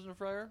chicken that goes in the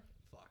fryer?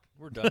 Fuck.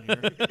 We're done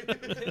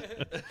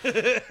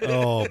here.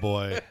 Oh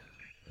boy.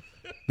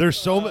 There's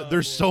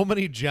so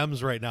many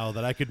gems right now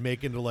that I could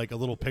make into like a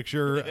little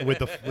picture with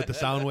the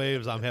sound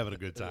waves. I'm having a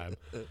good time.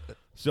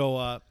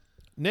 So,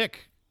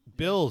 Nick,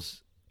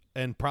 Bills,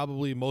 and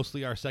probably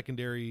mostly our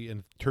secondary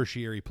and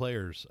tertiary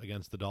players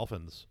against the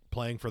Dolphins,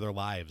 playing for their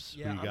lives.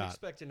 Yeah, Who you I'm got?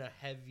 expecting a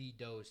heavy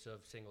dose of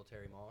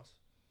Singletary Moss.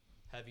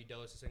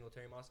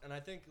 And I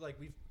think like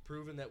we've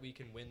proven that we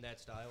can win that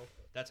style.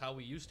 That's how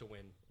we used to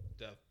win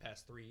the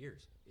past 3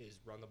 years: is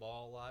run the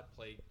ball a lot,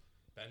 play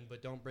bend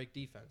but don't break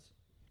defense,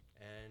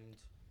 and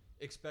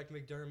expect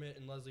McDermott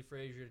and Leslie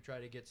Frazier to try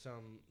to get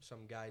some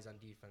guys on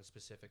defense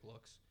specific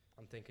looks.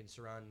 I'm thinking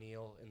Saran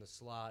Neal in the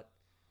slot.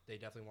 They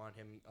definitely want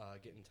him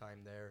getting time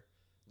there.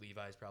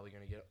 Levi's probably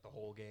going to get the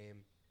whole game.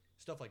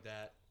 Stuff like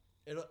that.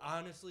 It'll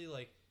honestly,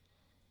 like,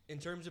 in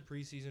terms of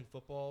preseason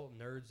football,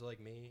 nerds like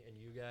me and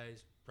you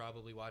guys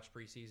probably watch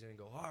preseason and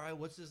go, all right,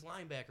 what's this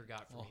linebacker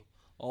got for me?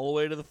 All the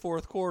way to the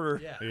fourth quarter.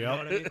 Yeah, you know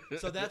what I mean?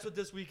 So that's what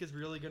this week is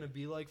really going to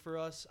be like for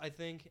us, I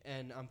think,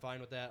 and I'm fine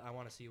with that. I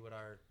want to see what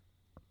our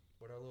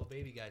little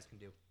baby guys can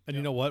do. And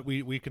you know what?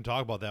 We can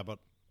talk about that, but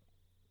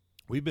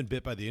we've been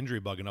bit by the injury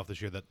bug enough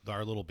this year that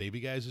our little baby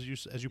guys,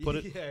 as you put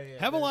it, Yeah,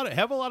 have a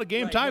lot of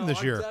game Right, time no, this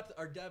our year.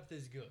 Our depth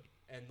is good,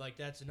 and like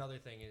that's another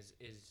thing is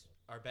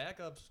our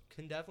backups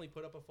can definitely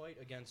put up a fight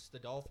against the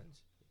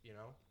Dolphins. You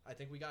know, I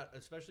think we got,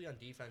 especially on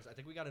defense, I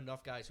think we got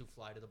enough guys who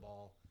fly to the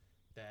ball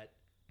that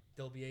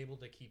they'll be able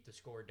to keep the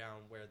score down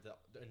where the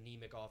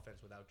anemic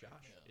offense without Josh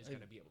is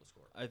going to be able to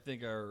score. I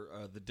think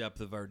the depth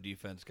of our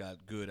defense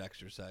got good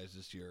exercise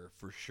this year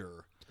for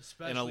sure,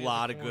 Especially and a at the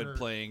lot of corner- good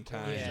playing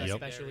time. corner Yeah, Yep.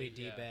 especially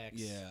secondary,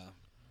 D-backs.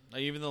 Yeah,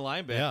 even the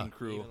linebacking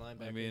crew. Even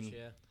linebackers, I mean,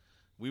 yeah.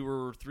 we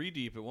were 3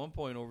 deep at one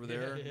point over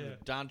there. Yeah.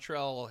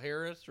 Dontrell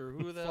Harris or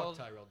who the hell?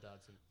 Fuck Tyrell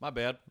Dodson. My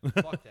bad.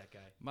 Fuck that guy.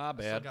 My I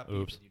still bad. got beef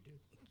Oops. with you, dude.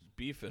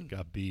 Beefing.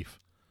 Got beef.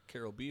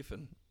 Carol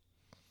beefing.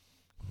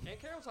 And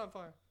Carroll's on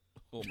fire.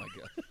 Oh my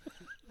god.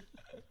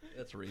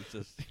 That's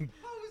racist. How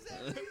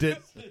was that? Did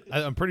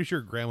I'm pretty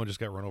sure Grandma just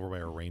got run over by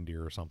a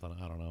reindeer or something.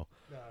 I don't know.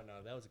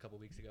 No, that was a couple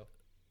weeks ago.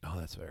 Oh,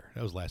 that's fair.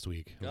 That was last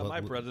week. Got my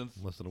presents.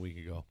 Less than a week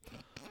ago.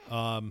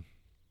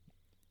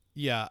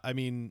 Yeah, I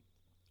mean,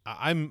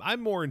 I'm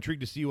more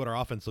intrigued to see what our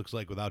offense looks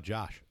like without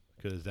Josh,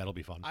 because that'll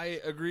be fun. I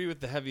agree with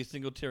the heavy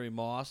Singletary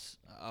Moss.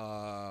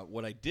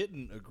 What I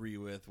didn't agree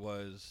with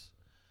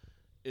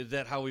is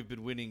that how we've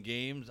been winning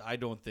games? I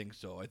don't think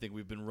so. I think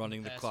we've been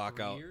running the Past clock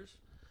 3 out. years?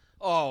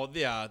 Oh,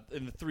 yeah,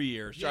 in the 3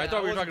 years. Sure, I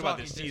thought we were talking about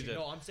this season.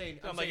 No, I'm saying.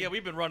 I'm like, yeah,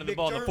 we've been running the McDermott-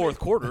 ball in the fourth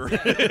quarter.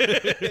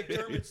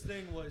 McDermott's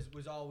thing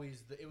was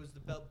always it was the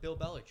Bill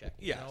Belichick.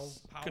 You Yes.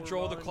 know, power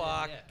Control the run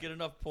clock, and, yeah. get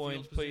enough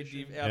points, Field play position.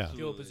 deep. Yeah. Absolutely.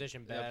 Field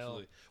position battle.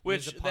 Absolutely. Use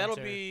Which the it'll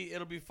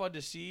punter. be fun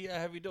to see a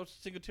heavy dose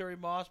of Singletary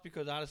Moss,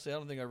 because honestly I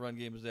don't think our run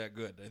game is that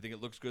good. I think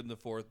it looks good in the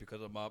fourth because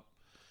I'm up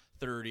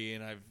 30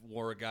 and I've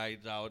wore guys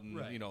out and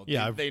Right.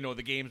 Yeah, they know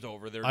the game's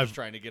over. They're I've- just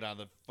trying to get on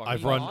the fucking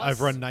I've Moss-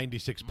 run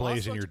 96 plays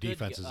Moss and your looked good,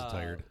 defense is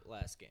tired.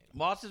 Last game.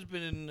 Moss has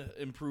been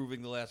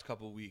improving the last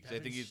couple of weeks. I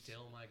think Devin's he's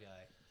still my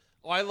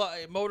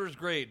guy. Motor's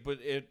great, but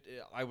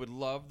I would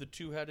love the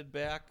two-headed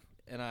back,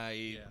 and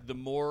Yeah. the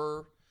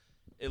more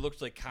it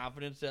looks like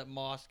confidence that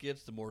Moss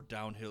gets, the more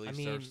downhill he I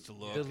mean, starts to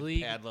look. the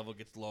league- Pad level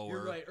gets lower.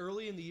 You're right.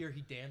 Early in the year,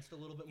 he danced a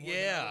little bit more. than I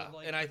Yeah, would've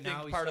liked, and I but now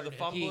think he's part of the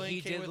starting to hit- fumbling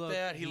He came did with look-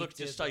 that. He he looks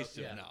did look-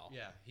 decisive yeah, now.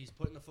 Yeah, he's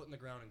putting the foot in the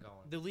ground and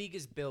going. The league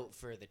is built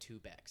for the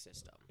two-back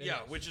system. It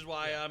Yeah, is. which is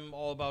why Yeah. I'm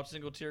all about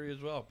Singletary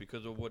as well,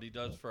 because of what he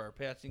does for our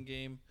passing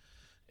game,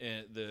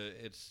 and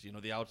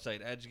the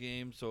outside edge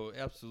game. So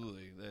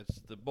absolutely, that's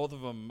the both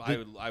of them.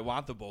 I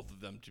want the both of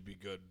them to be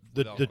good.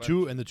 The without two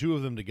question. and the two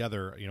of them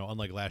together,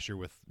 unlike last year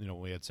with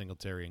we had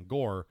Singletary and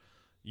Gore,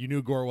 you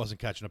knew Gore wasn't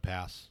catching a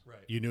pass. Right.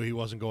 You knew he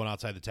wasn't going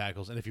outside the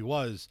tackles, and if he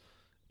was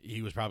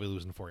probably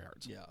losing 4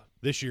 yards. Yeah,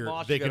 This year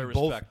Moss, they you gotta can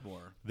both respect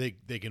more. they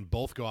can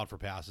both go out for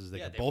passes. They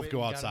Yeah, can they both went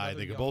go and got outside. another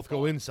They can young both go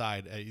fella.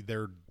 inside.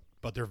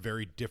 They're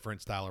very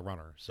different style of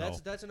runner. So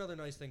That's another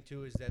nice thing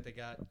too, is that they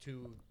got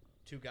two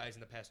guys in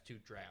the past 2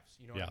 drafts.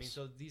 You know what I mean? Yes.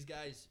 So these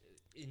guys,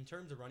 in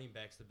terms of running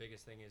backs, the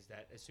biggest thing is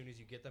that as soon as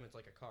you get them, it's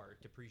like a car.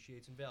 It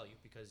depreciates in value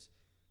because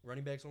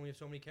running backs only have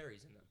so many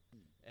carries in them.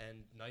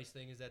 And nice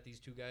thing is that these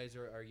 2 guys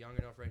are young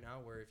enough right now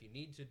where if you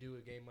need to do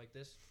a game like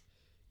this,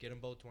 get them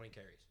both 20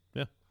 carries.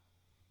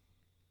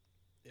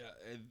 Yeah,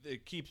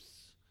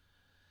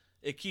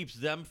 it keeps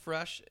them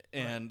fresh,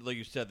 and like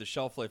you said, the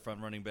shelf life on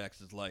running backs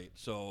is light.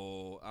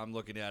 So I'm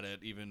looking at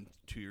it even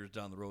 2 years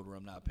down the road where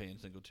I'm not paying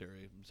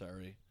Singletary. I'm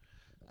sorry.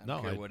 I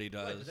don't care what he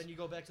does. Right, but then you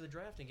go back to the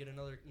draft and get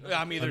another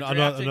I'm either Another-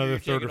 drafting or another you're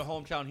third taking a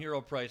or- hometown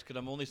hero price because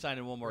I'm only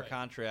signing one more Right.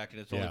 contract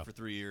and it's Yeah. only for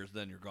 3 years.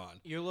 Then you're gone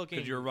You're looking.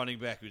 because you're a running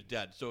back who's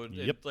dead. So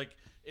Yep. it's like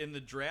in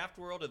the draft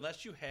world,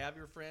 unless you have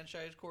your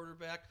franchise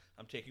quarterback,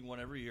 I'm taking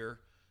one every year.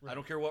 I Right.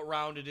 don't care what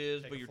round it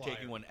is, Take but a you're flyer.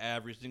 taking one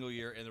every single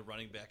year, and the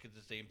running back is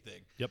the same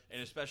thing. Yep.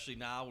 And especially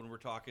now when we're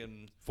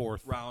talking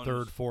fourth, rounds.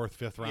 third, fourth,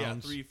 fifth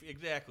rounds. Yeah, 3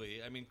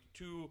 exactly. I mean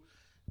 2,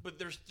 but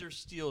there's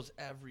steals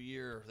every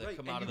year that right,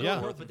 come and out of you the Yeah.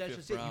 go- fourth but and that's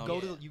fifth just it.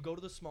 round. You go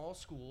to the small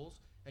schools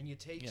and you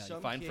take Yeah, some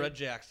you find kid, Fred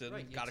Jackson,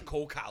 right, you got a ta-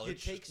 Cole You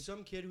College. take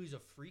some kid who's a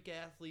freak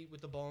athlete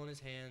with the ball in his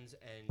hands,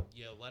 and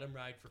you let him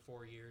ride for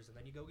 4 years, and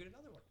then you go get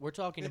another one. We're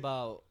talking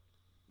about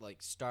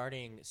like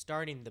starting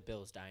the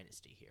Bills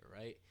dynasty here,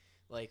 right?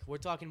 Like we're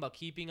talking about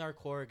keeping our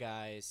core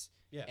guys.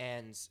 Yeah.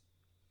 And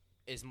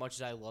as much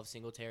as I love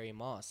Singletary and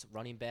Moss,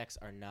 running backs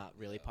are not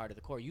really part of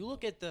the core. You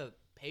look at the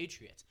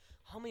Patriots.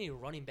 How many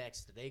running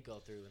backs did they go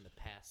through in the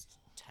past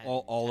 10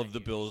 all 10 of the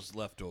years? Bills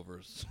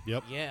leftovers.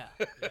 Yep. Yeah.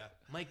 Yeah.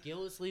 Mike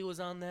Gillislee was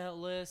on that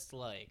list.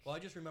 Like, Well, I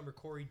just remember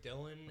Corey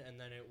Dillon, and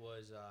then it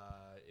was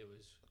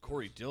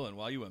Corey Dillon.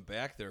 Wow, you went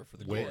back there for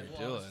the Wait. Corey Well, I was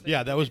Dillon. thinking-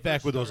 Yeah, that was When they back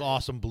first with those started.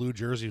 awesome blue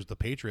jerseys with the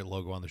Patriot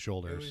logo on the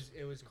shoulders.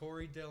 it was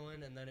Corey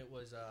Dillon, and then it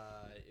was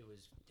damn,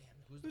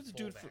 who's Who's the the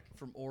dude fullback?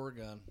 from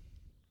Oregon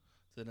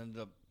that ended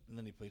up and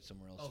then he played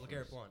somewhere else? Oh, first?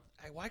 LeGarrette Blunt,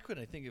 Why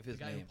couldn't I think of the his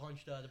guy who name?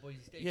 punched the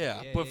Boise State.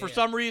 Yeah, kid. but for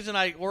some reason,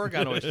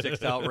 Oregon always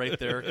sticks out right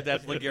there 'cause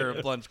that's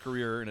LeGarrette Blunt's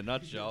career in a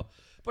nutshell.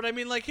 But I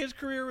mean, like his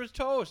career was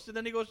toast, and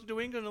then he goes to New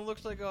England and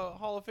looks like a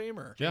Hall of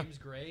Famer. Yeah. James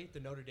Gray, the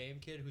Notre Dame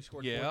kid who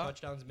scored Yeah, 4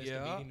 touchdowns, missed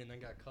yeah. a meeting, and then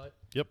got cut.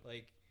 Yep.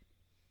 Like,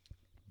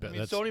 I mean,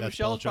 That's- Sony that's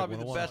Michel's Belichick probably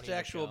the 101. best Sony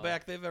actual Michel.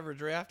 back they've ever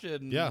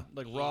drafted. And Yeah.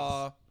 like He's-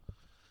 raw,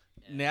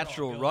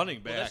 natural no,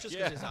 running well, back. that's just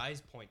yeah. because his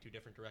eyes point 2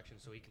 different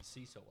directions, so he can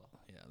see so well.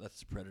 Yeah, that's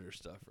the Predator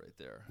stuff right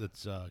there.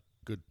 That's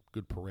good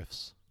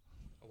periffs.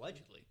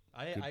 Allegedly,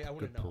 Good- I want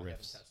good to know. I haven't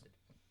periffs. tested.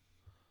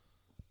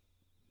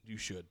 You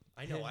should.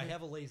 I know I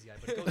have a lazy eye,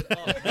 but it goes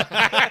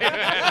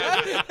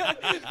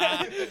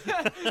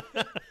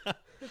up.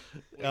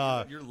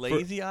 Your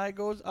lazy eye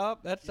goes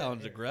up? That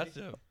sounds here,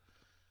 aggressive.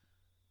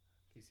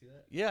 You see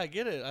that? Yeah, I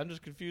get it. I'm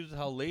just confused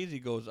how lazy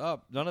goes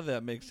up. None of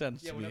that makes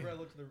sense Yeah, to me. whenever I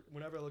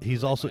look to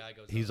He's the right, also my eye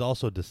goes he's up.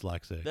 also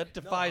dyslexic. That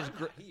No, defies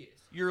I'm not. He is.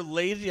 your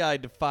lazy eye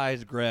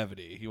defies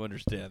gravity. You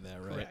understand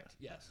that, right? Correct.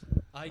 Yes.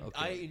 I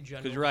in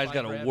general. Because your eyes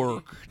got to defy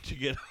work gravity. to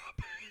get up.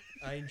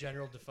 I in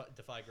general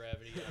defy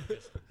gravity. I'm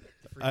just.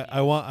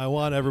 I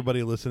want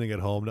everybody listening at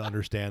home to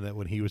understand that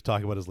when he was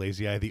talking about his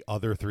lazy eye, the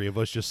other three of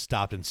us just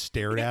stopped and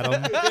stared at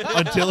him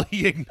until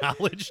he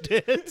acknowledged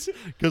it,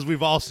 because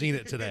we've all seen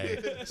it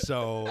today.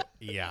 So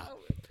yeah.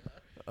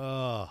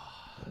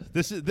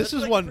 This is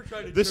like one. if we're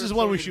trying to This jerk is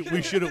one we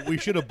somebody.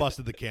 should have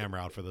busted the camera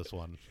out for this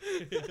one.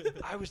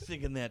 I was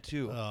thinking that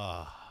too.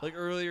 Like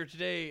earlier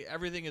today,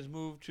 everything has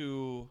moved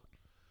to,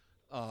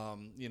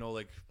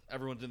 like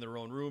everyone's in their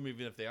own room,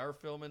 even if they are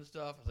filming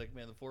stuff. I was like,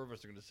 man, the four of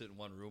us are going to sit in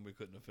one room. We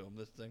couldn't have filmed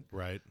this thing.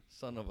 Right.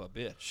 Son of a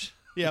bitch.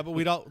 Yeah, but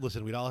we'd all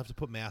have to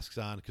put masks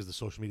on because the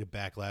social media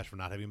backlash for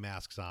not having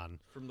masks on.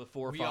 From the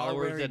four We are followers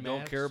wearing that don't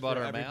masks care about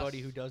for our everybody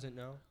masks. who doesn't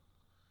know.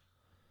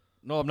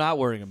 No, I'm not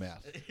wearing a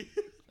mask.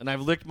 And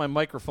I've licked my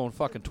microphone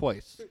fucking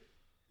twice.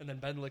 And then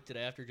Ben licked it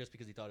after just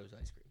because he thought it was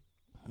ice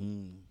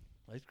cream.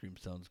 Ice cream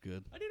sounds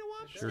good. I didn't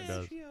want Sure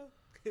does. pistachio.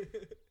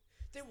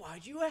 Then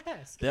why'd you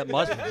ask? That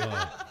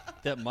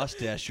that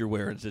mustache you're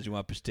wearing says you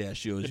want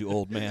pistachios, you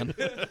old man.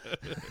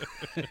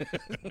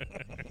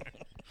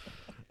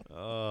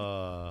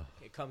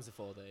 It comes with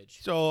old age.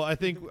 So I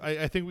think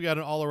we got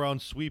an all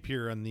around sweep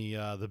here, and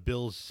the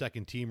Bills'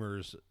 second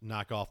teamers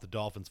knock off the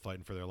Dolphins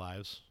fighting for their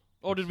lives.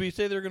 Oh, did we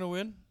say they're going to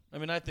win? I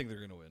mean, I think they're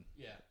going to win.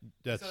 Yeah.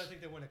 That's So I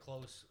think they win a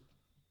close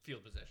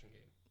field possession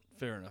game.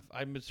 Fair enough.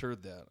 I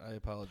misheard that. I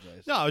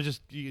apologize. no, I was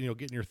just getting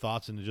your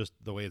thoughts into just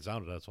the way it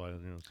sounded. That's why I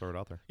throw it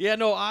out there. Yeah,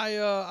 no,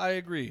 I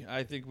agree.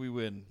 I think we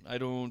win. I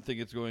don't think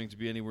it's going to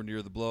be anywhere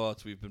near the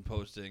blowouts we've been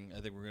posting.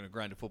 I think we're going to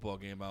grind a football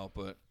game out,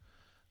 but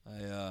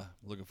I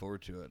looking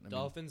forward to it. I mean,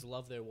 Dolphins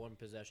love their one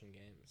possession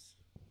games.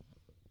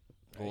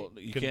 well,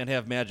 Right? you can't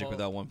have magic Pull-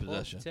 without one pull up the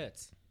possession.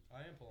 Tits.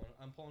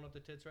 I'm pulling up the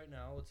tits right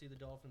now. Let's see the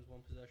Dolphins'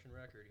 one possession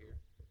record here.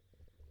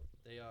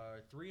 They are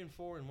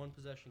 3-4 in one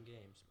possession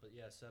games, but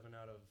yeah, 7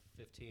 out of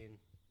 15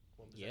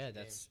 one possession Yeah,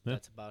 games.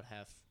 that's about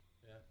half.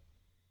 Yeah.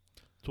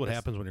 That's what Yes.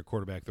 happens when your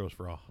quarterback throws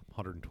for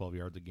 112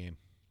 yards a game.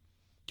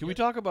 Can we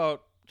talk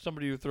about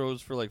somebody who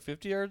throws for like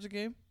 50 yards a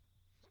game?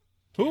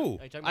 Who?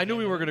 Are you talking I about knew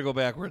we Cam were going to Newton?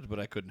 go backwards, but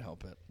I couldn't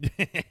help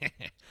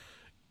it.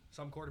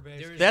 Some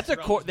quarterbacks. There's- That's a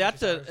throw as much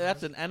that's as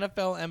ours. an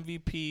NFL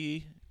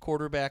MVP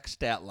quarterback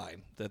stat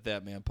line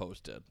that man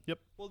posted.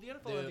 Well, the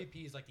NFL The-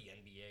 MVP is like the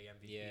NBA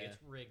MVP. Yeah. It's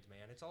rigged,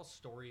 man. It's all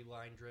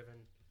storyline driven.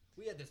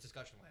 We had this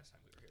discussion last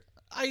time we were here.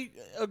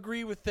 I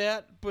agree with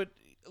that, but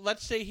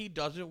let's say he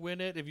doesn't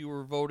win it. If you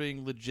were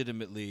voting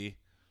legitimately,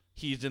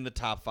 he's in the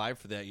top 5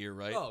 for that year,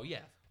 right? Oh,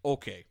 yeah.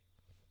 Okay,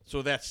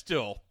 so that's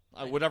still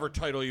whatever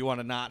title you want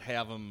to not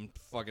have him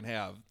fucking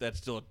have. That's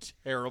still a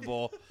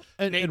terrible.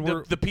 And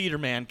the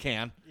Peterman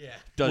Yeah.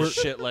 does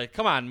shit like,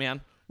 come on,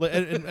 man.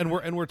 and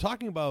we're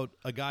talking about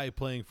a guy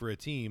playing for a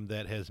team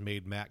that has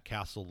made Matt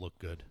Castle look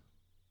good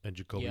and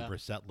Jacoby Yeah.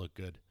 Brissett look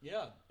good.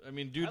 Yeah, I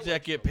mean, dudes I that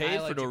like get Jacoby. paid I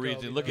for like no Jacoby,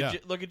 reason.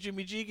 though. Look at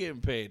Jimmy G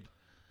getting paid,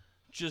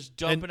 just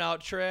dumping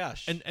out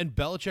trash. And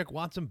Belichick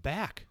wants him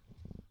back.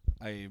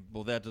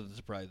 Well, that doesn't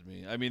surprise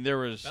me. I mean, there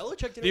was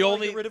Belichick didn't the want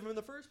only to get rid of him in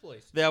the first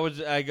place. that was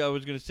I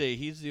was going to say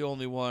he's the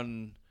only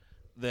one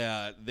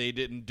that they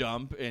didn't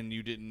dump and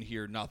you didn't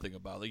hear nothing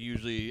about. Like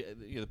usually,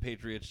 the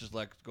Patriots just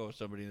let go of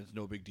somebody and it's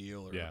no big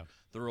deal, or Yeah.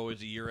 they're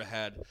always a year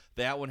ahead.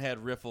 That one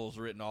had riffles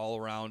written all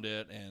around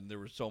it, and there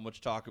was so much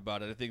talk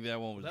about it. I think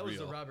that one was That was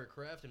real. the Robert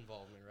Kraft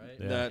involvement, right?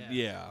 Yeah.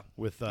 Yeah.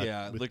 With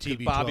Yeah, with like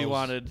TB12's Bobby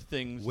wanted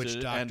things Witch to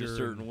end a Doctor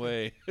certain and-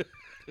 way.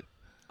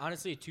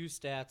 Honestly, 2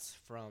 stats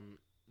from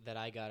that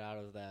I got out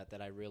of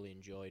that I really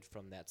enjoyed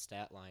from that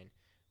stat line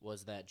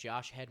was that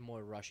Josh had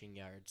more rushing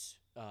yards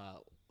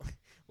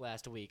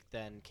last week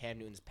than Cam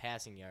Newton's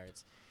passing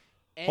yards.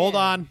 Hold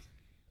on.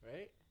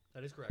 Right?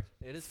 That is correct.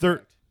 It is Thir-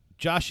 correct.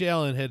 Josh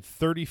Allen had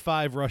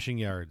 35 rushing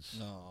yards.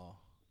 No,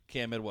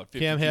 Cam had what?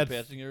 52 Cam had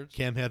passing yards.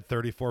 Cam had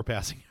 34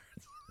 passing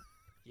yards.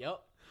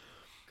 Yep.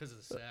 Because of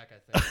the sack,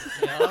 I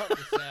think. Yup.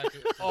 The sack.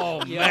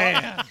 Oh Yeah.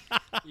 man.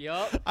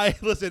 Yup. I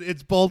listen.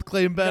 It's bold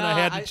claim, Ben. I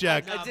Nah, had to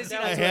check. I did see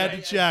I that had on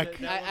to Twitter.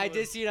 check. I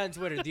did see it on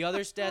Twitter. The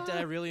other stat that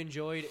I really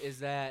enjoyed is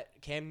that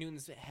Cam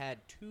Newton's had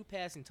 2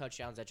 passing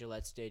touchdowns at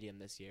Gillette Stadium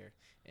this year,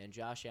 and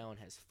Josh Allen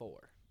has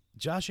 4.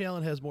 Josh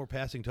Allen has more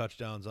passing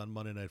touchdowns on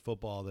Monday Night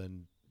Football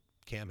than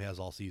Cam has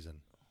all season.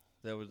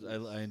 That was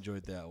I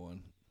enjoyed that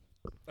one.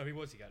 I mean,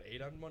 what's he got?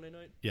 8 on Monday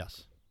night?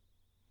 Yes,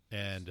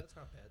 and That's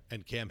not bad.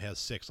 and Cam has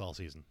 6 all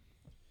season.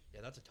 Yeah,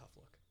 that's a tough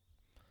look.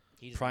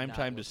 He does Prime not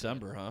time look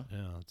December, huh?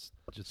 Yeah, it's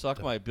just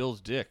Suck my Bill's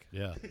dick.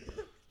 Yeah,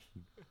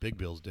 Big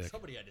Bill's dick.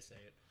 Somebody had to say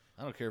it.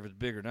 I don't care if it's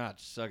big or not.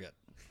 Just suck it.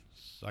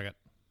 Suck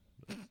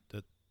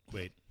it.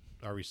 Wait,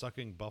 are we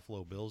sucking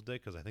Buffalo Bill's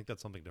dick? Because I think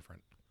that's something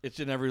different. It's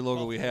in every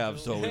logo we Buffalo have,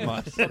 Bill. so we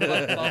must. good.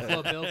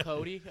 Buffalo Bill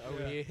Cody. Are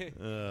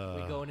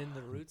we going in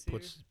the roots here?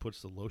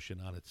 Puts the lotion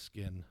on its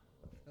skin.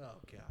 Oh,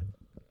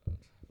 God.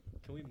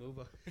 Can we move?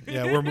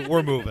 Yeah,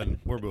 we're moving.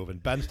 We're moving.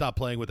 Ben, stop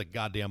playing with the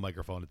goddamn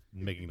microphone. It's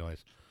making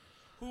noise.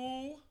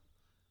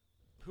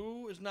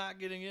 Who is not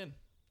getting in?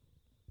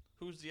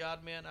 Who's the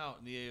odd man out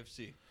in the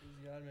AFC?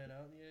 Who's the odd man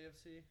out in the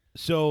AFC?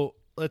 So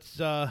let's.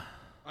 I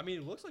mean,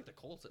 it looks like the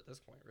Colts at this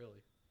point,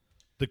 really.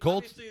 The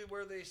Colts. Obviously,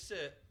 where they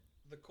sit,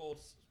 the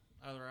Colts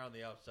are on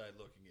the outside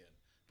looking in.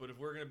 But if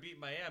we're going to beat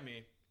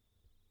Miami,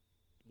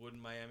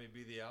 wouldn't Miami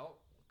be the out?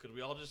 Could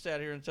we all just sat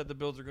here and said the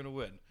Bills are going to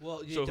win? Well,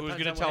 it So who's depends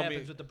gonna on tell what me-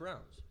 happens with the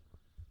Browns?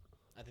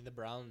 I think the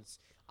Browns.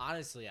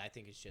 Honestly, I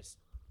think it's just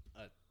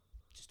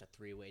a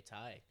three-way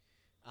tie.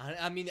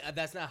 I mean,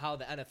 that's not how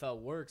the NFL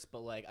works, but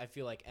like I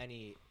feel like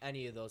any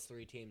of those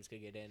three teams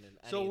could get in, and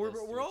So any of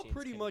those we're three all teams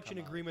pretty can much come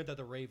in out. agreement that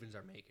the Ravens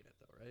are making it,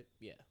 though, right?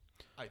 Yeah.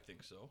 I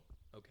think so.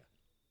 Okay.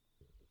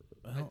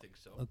 I Well, think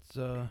so. let's.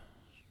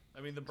 I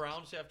mean, the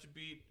Browns have to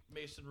beat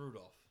Mason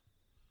Rudolph.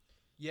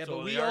 Yeah, so but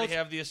they we already also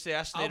have the I'll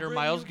assassinator, bring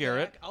Myles you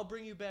Garrett. back- I'll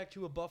bring you back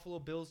to a Buffalo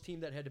Bills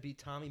team that had to beat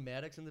Tommy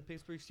Maddox in the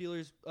Pittsburgh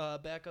Steelers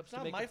backups It's to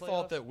not make my the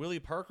fault playoffs. that Willie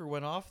Parker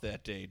went off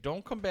that day.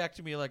 Don't come back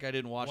to me like I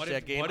didn't watch What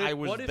that if, game. what if, I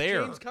was what if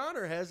there. James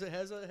Conner has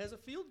a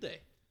field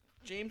day?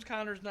 James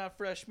Conner's not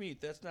fresh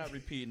meat. That's not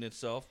repeating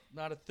itself.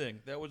 Not a thing.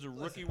 That was a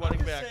rookie Listen,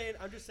 running back.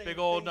 I'm just saying. Big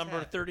old things number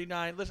happen.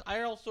 39. Listen,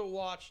 I also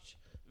watched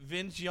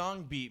Vince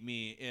Young beat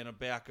me in a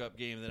backup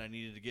game that I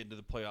needed to get into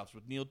the playoffs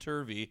with Neil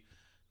Turvey.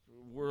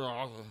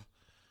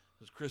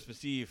 It was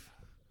Christmas Eve.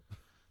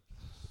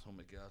 Oh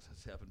my God,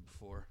 that's happened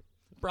before.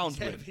 Browns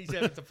win. He's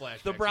having the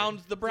flashback. The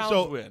Browns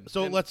win.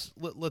 So And- let's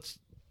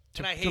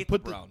And I to hate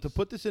put the Browns. to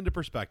put this into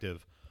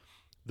perspective.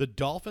 The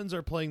Dolphins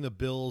are playing the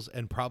Bills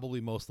and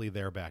probably mostly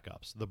their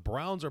backups. The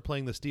Browns are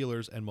playing the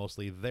Steelers and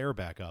mostly their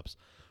backups.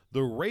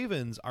 The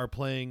Ravens are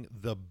playing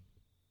the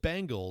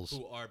Bengals,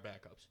 who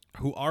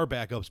are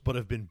backups. but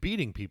have been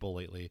beating people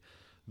lately.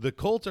 The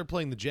Colts are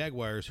playing the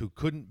Jaguars, who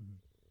couldn't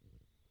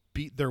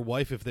beat their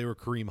wife if they were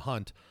Kareem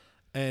Hunt.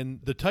 And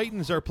the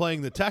Titans are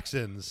playing the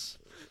Texans.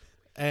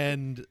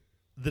 And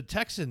the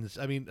Texans,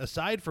 I mean,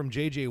 aside from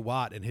J.J.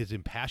 Watt and his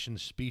impassioned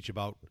speech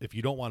about if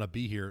you don't want to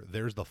be here,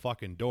 there's the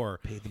fucking door.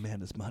 Pay the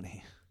man his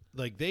money.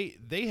 Like they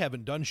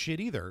haven't done shit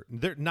either.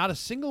 They're not a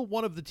single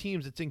one of the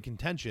teams that's in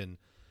contention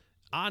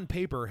on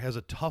paper has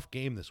a tough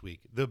game this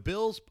week. The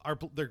Bills are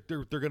they're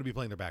going to be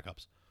playing their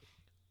backups.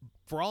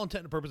 For all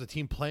intent and purpose, a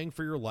team playing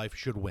for your life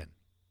should win.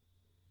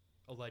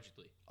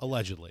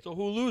 Allegedly. So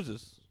who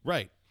loses?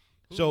 Right.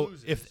 Who so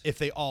loses? if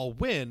they all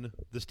win,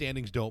 the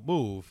standings don't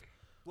move.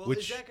 Well, which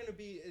is that going to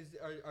be?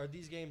 Are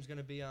these games going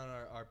to be on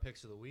our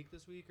picks of the week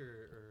this week,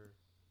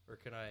 or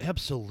can I?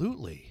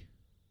 absolutely.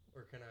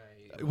 Or can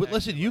I?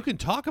 Listen, you can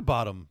talk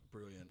about them.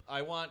 Brilliant.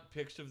 I want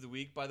picks of the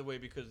week, by the way,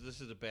 because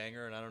this is a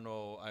banger, and I don't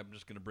know. I'm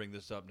just going to bring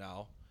this up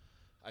now.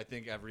 I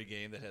think every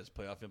game that has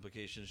playoff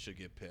implications should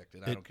get picked,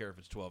 and I don't care if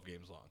it's 12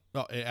 games long.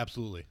 Oh,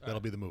 absolutely. That'll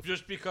be the move.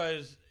 Just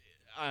because,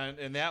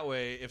 in that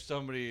way, if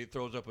somebody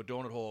throws up a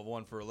donut hole of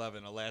 1 for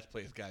 11, a last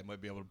place guy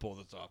might be able to pull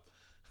this off.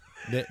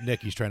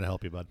 Nick, he's trying to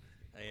help you, bud.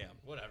 I am.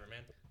 Whatever,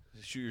 man.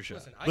 Shoot your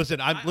shot.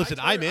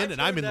 I'm in,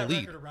 and I'm in the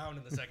lead. Around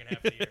in the second half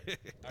of the year.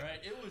 All right,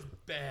 it was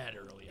bad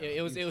early.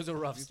 It was a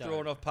rough You start.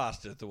 throw enough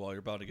pasta at the wall,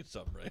 you're bound to get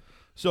something right.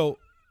 So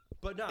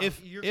But no,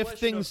 If- your if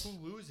question things- of who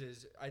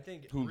loses, I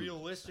think Who loses?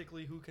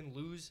 realistically, who can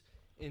lose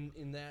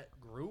in that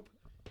group,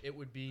 it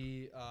would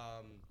be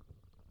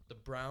the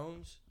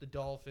Browns, the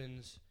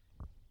Dolphins,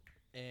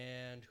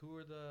 and who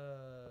are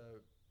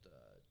the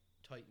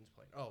Titans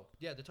playing? Oh,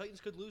 yeah, the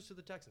Titans could lose to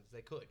the Texans.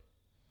 They could.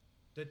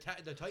 The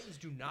Titans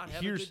do not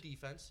have a Here's- good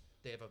defense.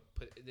 They have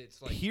it's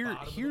like here's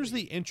bottom the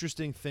league.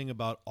 interesting thing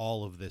about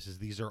all of this is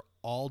these are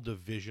all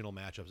divisional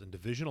matchups, and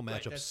divisional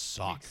Right, matchups that's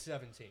suck. Week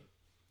 17.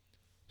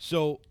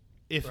 So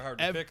if They're hard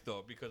to pick,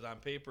 though, because on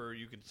paper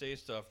you can say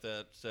stuff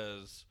that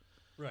says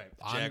Right.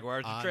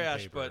 Jaguars are on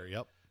trash, paper, but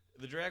yep.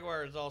 the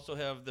Jaguars also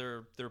have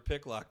their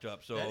pick locked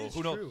up. So That is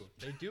who knows? true.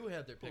 They do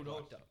have their pick knows?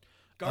 locked up.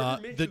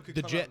 Gardner Minshew the- could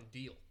the come Ja- out and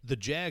deal. The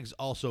Jags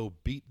also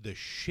beat the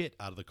shit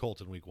out of the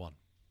Colts in week 1.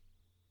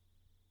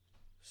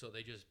 So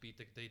they just beat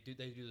they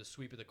do the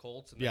sweep of the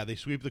Colts and Yeah, they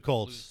sweep the lose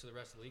Colts. to the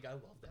rest of the league. I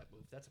love that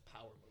move. That's a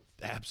power move.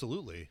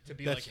 Absolutely. To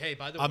be That's- like, hey,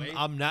 by the I'm, way,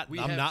 I'm not we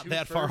I'm have not 2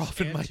 that far firsts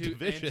off in and my 2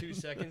 division. and 2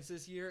 seconds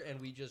this year, and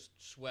we just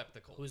swept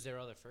the Colts. Who's their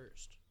other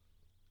first?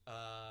 The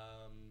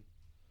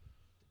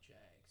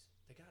Jags.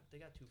 They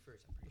got 2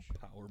 firsts. I'm pretty sure.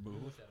 Power We'll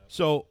move. look that up.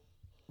 So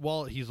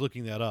while he's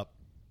looking that up,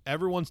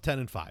 everyone's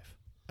 10-5.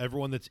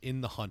 Everyone that's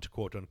in the hunt,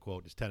 quote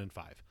unquote, is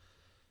 10-5.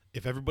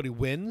 If everybody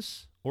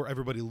wins or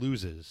everybody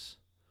loses,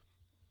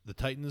 the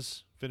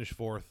Titans finish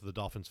 4th, the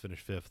Dolphins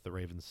finish 5th, the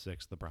Ravens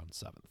 6th, the Browns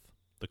 7th.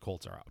 The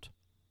Colts are out.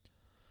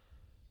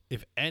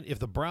 If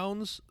the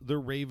Browns, the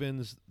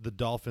Ravens, the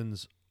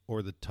Dolphins,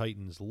 or the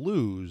Titans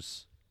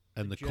lose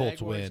and the Colts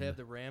Jaguars win, have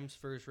the Rams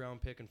first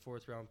round pick and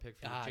 4th round pick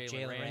for the Jalen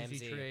Jalen Ramsey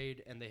Ramsey.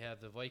 trade, and they have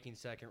the Vikings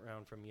second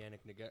round from Yannick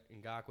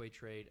Ngakoue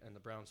trade, and the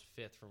Browns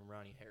 5th from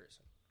Ronnie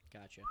Harrison.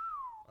 Gotcha.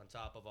 On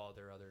top of all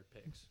their other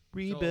picks. So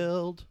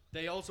rebuild.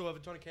 they also have a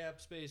ton of cap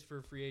space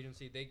for free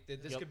agency. This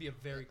Yep. could be a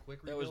very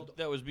quick That was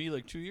rebuild. me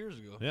like 2 years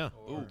ago. Yeah,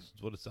 Or- that's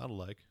what it sounded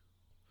like.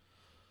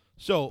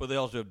 So But they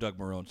also have Doug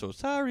Marone, so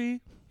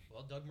sorry.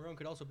 Well, Doug Marone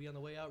could also be on the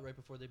way out right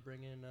before they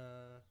bring in.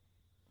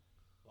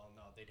 Well,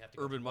 no, they'd have to.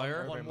 go Urban through one-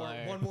 Meyer? One, Urban more.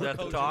 Meyer. One more. That's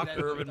the coach, talk, and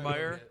then Urban we'll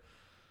Meyer? get-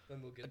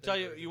 Then we'll get. I that tell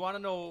you, version. you want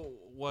to know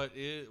what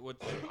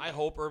I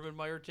hope Urban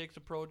Meyer takes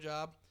a pro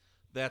job.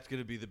 That's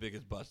going to be the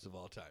biggest bust of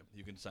all time.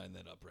 You can sign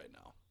that up right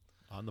now.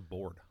 On the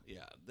board.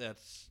 Yeah,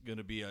 that's going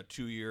to be a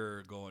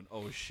 2-year going,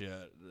 oh,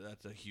 shit,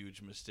 that's a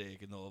huge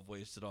mistake, and they'll have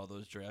wasted all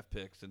those draft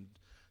picks, and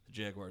the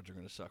Jaguars are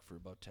going to suck for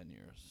about 10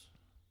 years.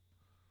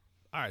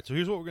 All right, so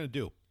here's what we're going to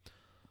do.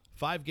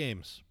 5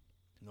 games.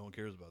 No one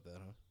cares about that,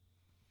 huh?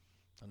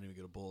 I don't even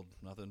get a bold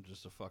nothing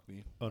just to fuck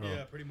me. Oh no.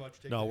 Yeah, pretty much.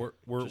 Take No,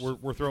 that.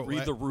 we're throwing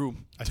Read the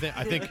room. I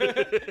think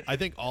I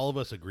think all of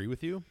us agree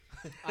with you.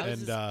 I was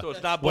And just- So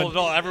it's not when- bold at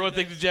all. Everyone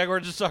thinks the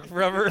Jaguars just suck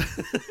forever.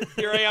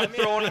 Here I am I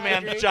mean, throwing a I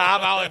man's agree. job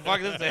out like,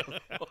 fuck this thing.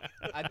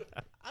 I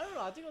don't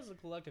know. I think it was a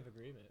collective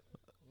agreement.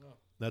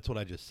 that's what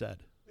I just said.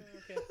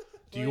 Okay.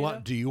 Do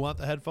you want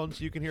the headphones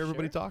so you can hear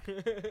everybody talk?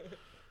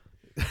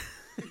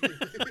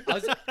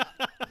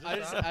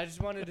 I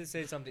just wanted to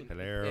say something.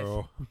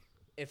 Hello.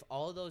 If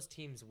all those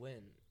teams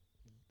win,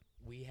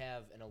 we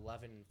have an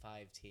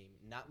 11-5 team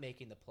not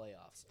making the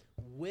playoffs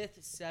with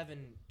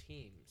 7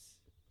 teams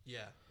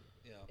Yeah.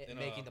 Yeah,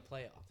 making the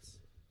playoffs.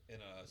 in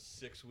a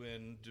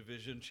 6-win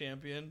division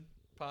champion,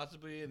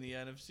 possibly in the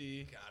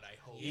NFC. God, I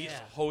hope. He's Yeah.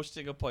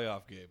 hosting a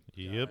playoff game.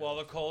 Yep. Well,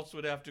 the Colts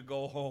would have to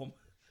go home.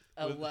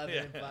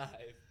 11-5.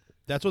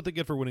 That's what they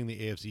get for winning the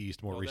AFC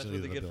East more Well, that's recently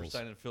what they than get the for Bills.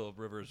 signing Phillip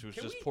Rivers, who's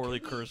Can just we- poorly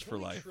can we- cursed can for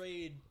we life.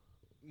 Trade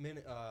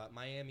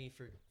Miami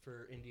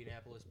for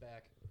Indianapolis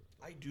back.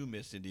 I do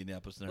miss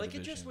Indianapolis in our Like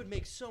division. it just would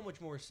make so much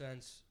more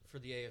sense for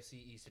the AFC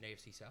East and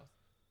AFC South.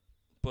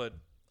 But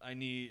I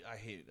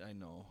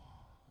know.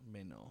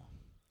 May know.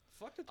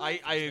 Fuck the I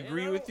Dolphins, man.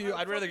 agree don't- with you. I don't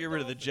I'd rather fuck get the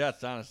rid of the Dolphins.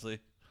 Jets, honestly.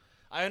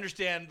 I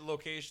understand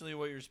locationally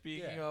what you're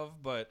speaking Yeah.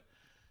 of, but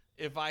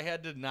if I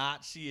had to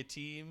not see a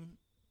team,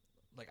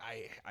 like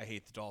I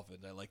hate the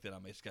Dolphins. I like that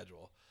on my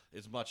schedule.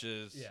 As much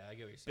as Yeah, I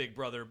get what you're saying. Big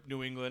Brother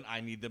New England, I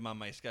need them on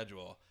my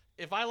schedule.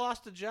 If I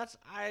lost the Jets,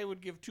 I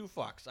would give 2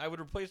 fucks. I would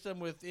replace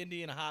them with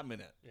Indy in a hot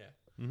minute. Yeah.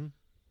 Mm-hmm.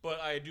 But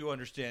I do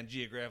understand,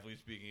 geographically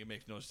speaking, it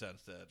makes no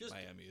sense that Just-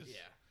 Miami is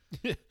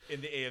Yeah.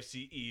 in the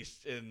AFC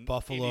East and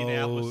Buffalo,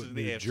 Indianapolis is in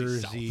the New AFC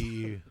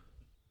Jersey,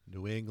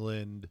 New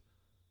England,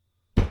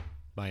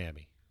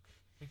 Miami.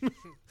 South.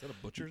 Is that a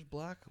butcher's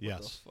block? What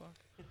Yes. the fuck?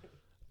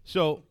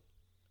 So,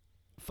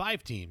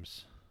 5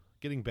 teams,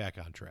 getting back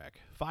on track.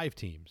 5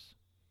 teams.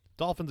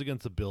 Dolphins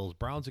against the Bills,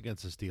 Browns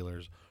against the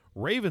Steelers,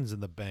 Ravens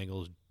and the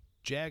Bengals,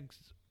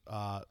 Jags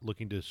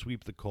looking to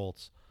sweep the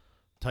Colts,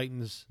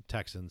 Titans,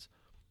 Texans.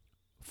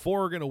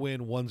 4 are going to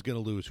win, 1's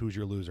going to lose. Who's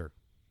your loser?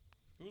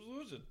 Who's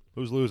losing?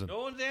 Who's losing?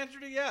 No one's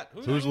answered it yet.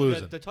 Who's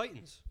losing? The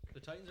Titans. The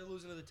Titans are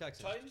losing to the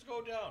Texans. Titans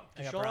go down.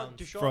 I got Browns.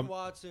 Deshaun From-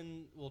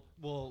 Watson will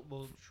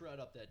shred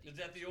up that Is defense.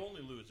 that the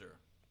only loser?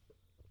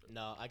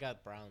 No, I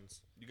got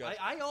Browns. You got.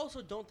 I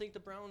also don't think the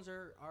Browns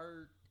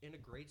are in a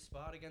great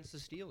spot against the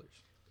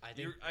Steelers. I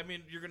think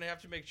You're gonna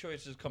have to make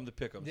choices come to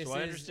pick them. This So I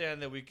is-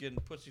 understand that we can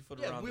pussyfoot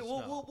Yeah, around we, this we'll,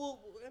 now. we'll,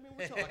 I mean,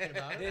 we're talking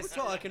about it. This-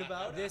 We're talking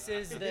about it. this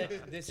is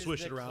the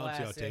Switch it around,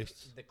 see how it classic,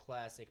 tastes. the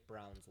classic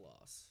Browns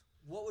loss.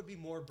 What would be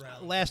more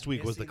Browns? Last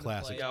week was missing the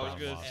classic Yeah, I was playoffs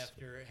good.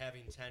 after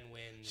having 10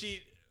 wins.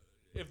 See,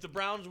 if the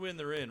Browns win,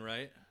 they're in,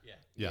 right? Yeah.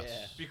 Yes.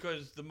 Yeah.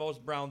 Because the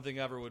most Brown thing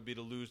ever would be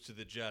to lose to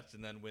the Jets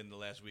and then win the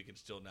last week and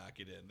still knock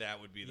it in. That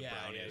would be the Yeah,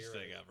 browniest you're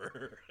thing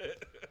ever.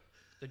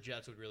 The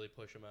Jets would really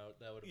push them out.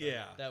 That would have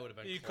Yeah, That would have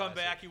been. You come classic.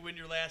 back, you win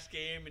your last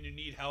game, and you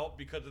need help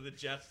because of the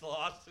Jets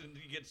loss, and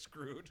you get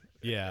screwed.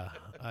 Yeah.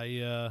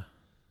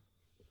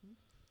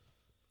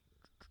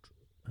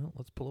 Well,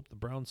 let's pull up the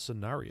Browns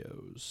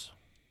scenarios.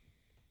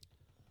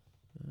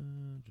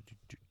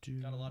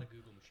 Got a lot of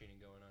Google machining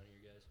going on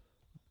here, guys.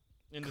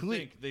 And to Cle-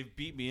 think they've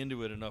beat me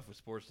into it enough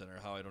with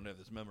SportsCenter, how I don't have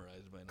this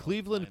memorized by now.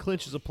 Cleveland Fine.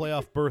 clinches a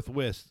playoff berth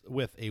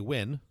with a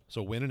win,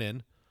 so win and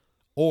in,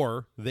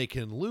 or they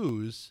can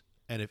lose,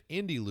 and if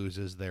Indy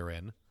loses, they're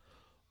in,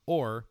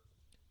 or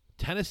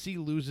Tennessee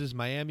loses,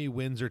 Miami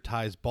wins or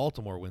ties,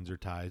 Baltimore wins or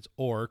ties,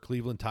 or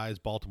Cleveland ties,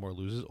 Baltimore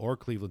loses, or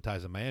Cleveland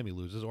ties and Miami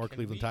loses, or Can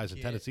Cleveland we ties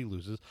and get- Tennessee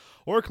loses,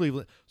 or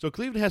Cleveland. So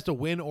Cleveland has to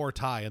win or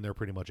tie, and they're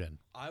pretty much in.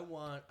 I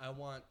want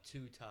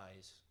 2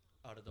 ties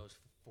out of those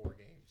 4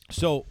 games.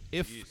 So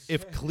Jeez.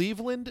 if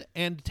Cleveland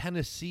and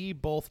Tennessee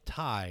both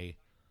tie,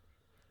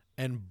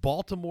 and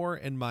Baltimore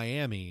and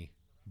Miami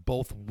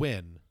both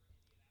win,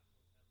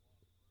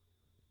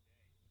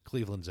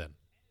 Cleveland's in.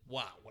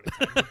 Wow, what a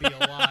time to be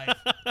alive.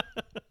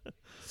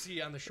 See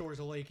you on the shores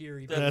of Lake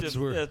Erie. That's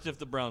where- That's if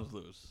the Browns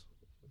lose.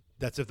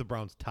 That's if the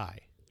Browns tie.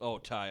 Oh,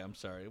 tie. I'm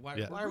sorry. Why,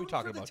 Yeah. why are we Rooting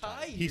talking for the about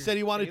tie? tie. He said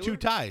he wanted 2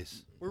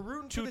 ties. We're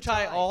rooting for Two the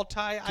tie, tie. all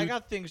tie. I Two-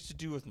 got things to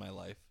do with my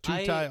life. 2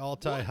 I- tie, all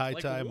tie, what? high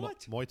Like tie, what?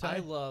 Muay I Thai.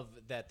 love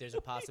that there's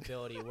a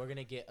possibility we're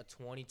gonna get a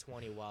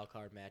 2020 wild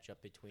card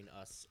matchup between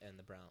us and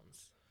the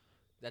Browns.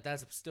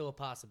 That's still a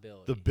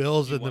possibility. The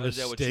Bills You and the want- is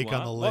that what you mistake on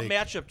want? the What lake.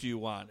 matchup do you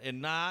want?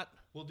 And not.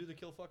 We'll do the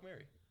kill, fuck,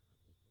 marry.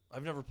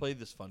 I've never played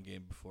this fun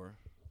game before.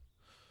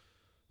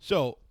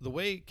 So the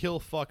way Kill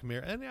Fuck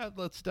Marry, and yeah,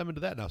 let's stem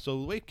into that now. So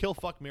the way Kill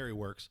Fuck Marry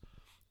works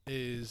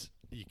is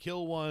You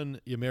kill one,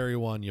 you marry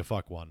one, you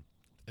fuck one.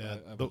 I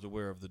The- was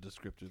aware of the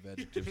descriptive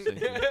adjectives. Thank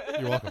you.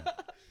 you're welcome.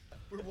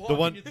 We're The walking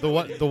one, you the through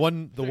one, it. the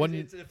one, the one,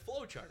 It's a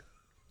flow chart.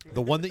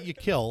 the one that you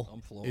kill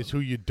I'm flowing. is who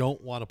you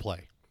don't want to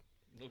play.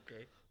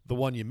 Okay. The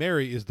one you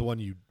marry is the one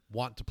you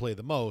want to play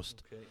the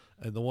most, Okay.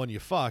 and the one you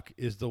fuck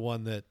is the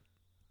one that,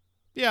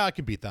 yeah, I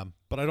can beat them,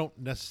 but I don't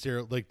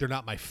necessarily like. They're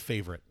not my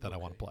favorite that I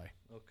want to play.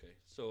 Okay.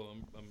 So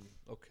I'm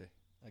okay.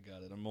 I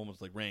got it. I'm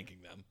almost like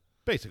ranking them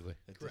Basically,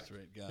 at Correct. this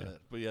rate. Got Yeah.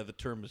 it. But yeah, the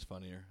term is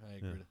funnier. I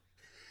agree. Yeah.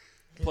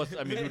 Plus,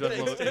 I mean,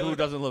 who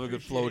doesn't love a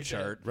good flow Appreciate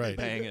that. chart? Right.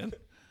 Banging.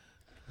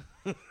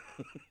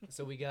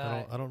 So we I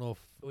got don't know if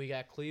we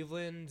got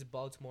Cleveland,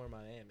 Baltimore,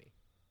 Miami.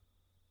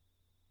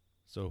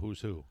 so. Who's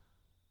who?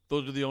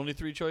 Those are the only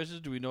three choices.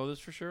 Do we know this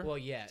for sure? Well,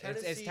 yeah,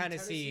 it's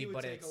Tennessee, would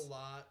but take it's a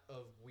lot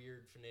of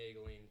weird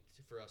finagling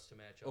for us to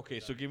match up. Okay,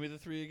 with so them. give me the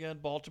three again: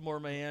 Baltimore,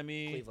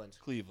 Miami, Cleveland.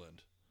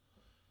 Cleveland.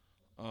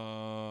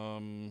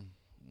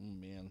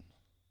 Man.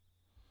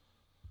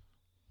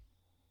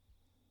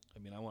 I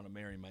mean, I want to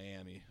marry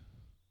Miami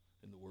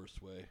in the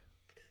worst way.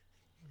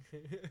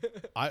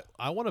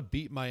 I want to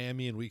beat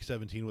Miami in Week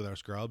 17 with our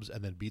scrubs,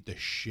 and then beat the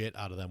shit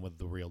out of them with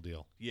the real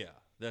deal. Yeah,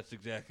 that's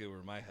exactly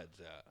where my head's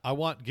at. I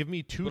want give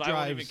me two But drives.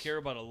 I don't even care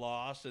about a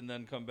loss and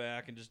then come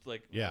back and just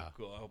like, Yeah. oh,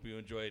 cool. I hope you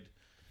enjoyed.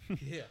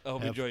 yeah. I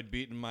hope you Have- enjoyed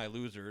beating my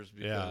losers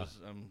Yeah. because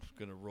I'm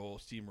gonna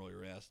steamroll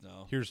your ass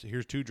now.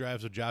 Here's two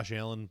drives of Josh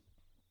Allen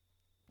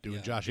doing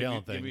Yeah, Josh give Allen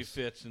me, things. Give me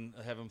Fitz and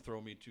have him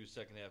throw me 2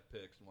 second-half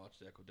picks and watch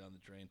that go down the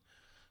drain.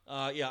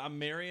 Yeah, I'm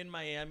marrying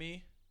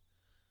Miami.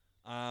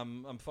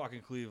 I'm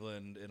fucking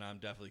Cleveland, and I'm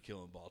definitely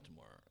killing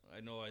Baltimore.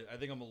 I know. I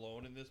think I'm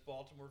alone in this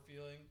Baltimore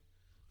feeling.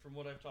 From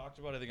what I've talked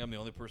about, I think I'm the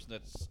only person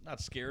that's not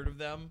scared of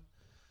them.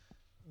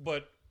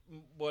 But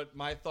what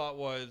my thought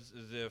was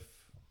is if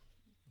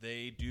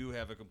they do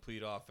have a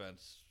complete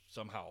offense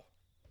somehow,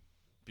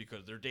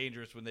 because they're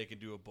dangerous when they can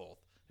do it both.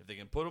 If they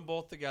can put them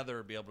both together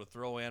and be able to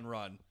throw and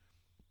run,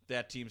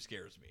 that team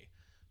scares me.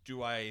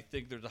 Do I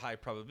think there's a high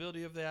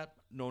probability of that?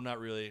 No, not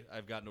really.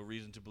 I've got no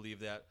reason to believe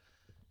that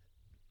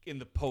in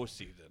the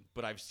postseason.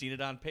 But I've seen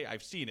it on pay.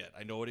 I've seen it.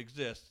 I know it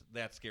exists.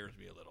 That scares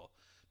me a little.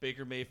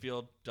 Baker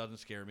Mayfield doesn't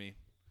scare me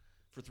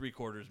for 3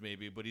 quarters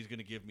maybe, but he's going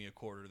to give me a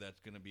quarter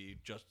that's going to be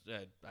just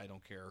I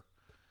don't care.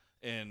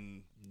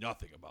 And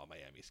nothing about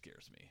Miami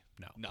scares me.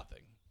 No.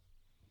 Nothing.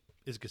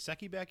 Is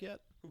Gesicki back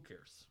yet? Who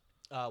cares?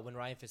 when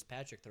Ryan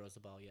Fitzpatrick throws the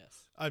ball,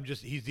 yes.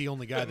 He's the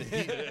only guy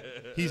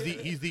that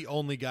he's the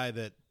only guy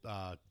that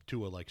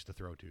Tua likes to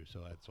throw to,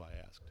 so that's why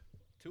I asked.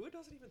 Tua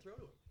doesn't even throw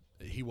to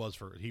him. He was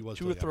till Tua he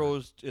got hurt.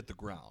 throws at the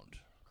ground.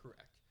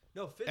 Correct.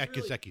 No, Fitz At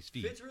really, Gesicki's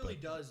feet, Fitz really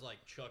but- does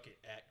like chuck it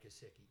at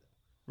Gesicki though.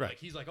 Right. Like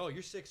he's like, oh,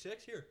 you're 6'6",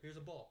 here's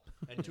a ball.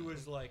 And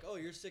Tua's like, oh,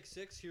 you're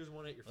 6'6", here's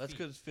one at your That's feet.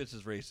 because Fitz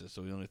is racist,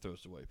 so he only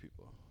throws to white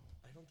people.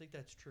 I don't think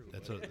that's true.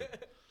 That's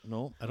but-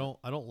 No. I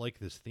don't like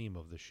this theme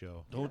of the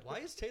show. Yeah, why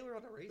is Taylor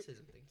on a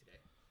racism thing today?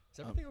 Is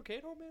everything okay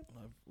at home, man?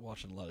 I'm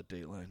watching a lot of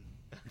Dateline.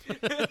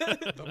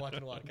 Been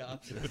watching a lot of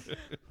cops.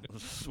 I'm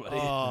sweaty.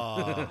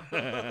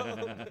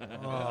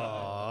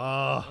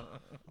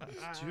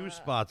 Two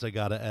spots I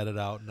gotta edit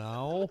out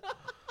now.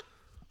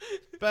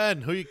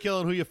 Ben, who you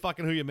killing? Who you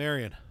fucking? Who you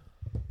marrying?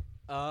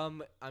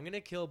 I'm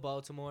gonna kill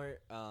Baltimore.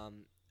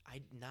 I'm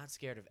not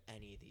scared of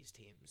any of these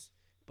teams,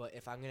 but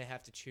if I'm gonna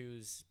have to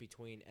choose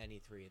between any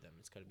 3 of them,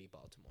 it's gonna be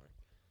Baltimore.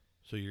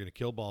 So you're gonna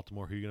kill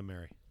Baltimore. Who you gonna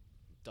marry?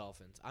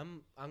 Dolphins.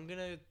 I'm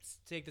gonna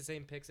take the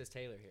same picks as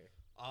Taylor here.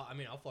 I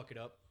mean, I'll fuck it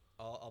up.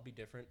 I'll be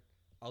different.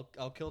 I'll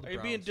kill the Are you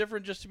Browns. being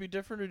different just to be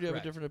different, or do you have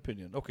Correct. a different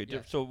opinion? Okay,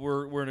 Yes. so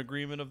we're in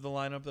agreement of the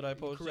lineup that I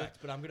posted. Correct,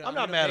 but I'm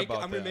not mad make,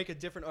 about I'm gonna that. make a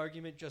different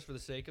argument just for the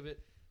sake of it.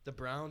 The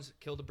Browns,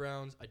 kill the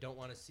Browns. I don't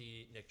want to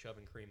see Nick Chubb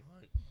and Kareem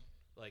Hunt,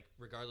 like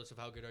regardless of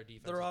how good our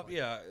defense. They're is off. playing.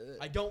 Yeah.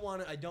 I don't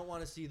want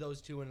to see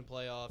those two in the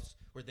playoffs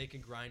where they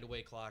can grind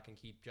away clock and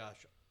keep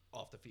Josh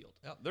off the field.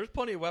 Yeah, there's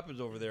plenty of weapons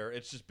over there.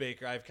 It's just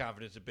Baker. I have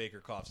confidence that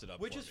Baker coughs it up.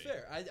 Which for is me.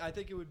 fair. I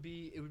think it would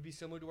be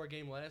similar to our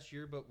game last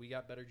year, but we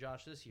got better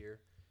Josh this year.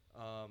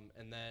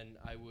 And then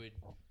I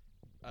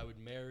would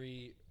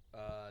marry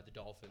the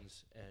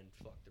Dolphins and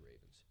fuck the Ravens.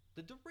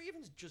 The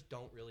Ravens just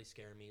don't really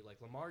scare me.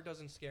 Like Lamar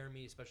doesn't scare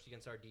me, especially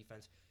against our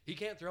defense. He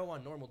can't throw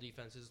on normal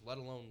defenses, let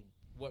alone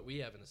what we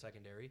have in the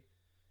secondary.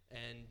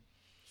 And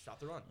stop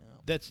the run. Yeah.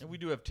 That's And we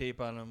do have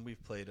tape on him.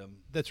 We've played him.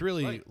 that's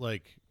really Right.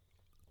 like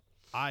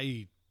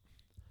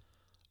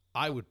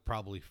I would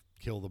probably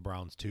kill the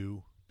Browns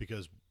too,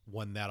 because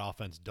when that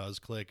offense does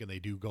click and they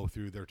do go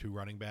through their 2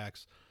 running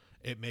backs,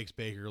 it makes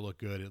Baker look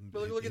good. And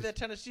But look at his- that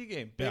Tennessee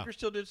game. Yeah. Baker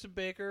still did some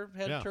Baker,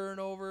 had Yeah. a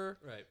turnover.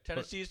 Right.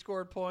 Tennessee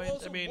scored points.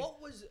 Also, I mean,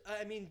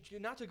 I mean,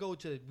 not to go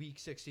to week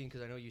 16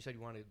 because I know you said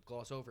you wanted to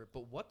gloss over it,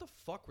 but what the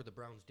fuck were the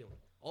Browns doing?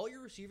 All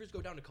your receivers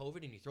go down to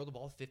COVID and you throw the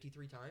ball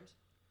 53 times?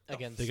 The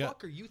Against- They got-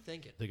 fuck are you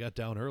thinking? They got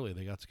down early.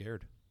 They got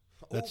scared.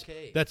 That's,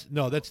 Okay.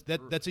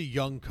 That's a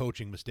young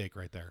coaching mistake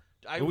right there.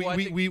 I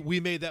think- We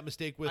made that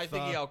mistake with. I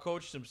think he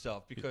outcoached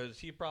himself because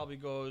he probably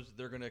goes,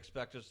 they're going to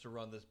expect us to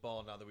run this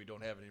ball now that we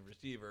don't have any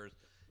receivers.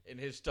 And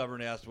his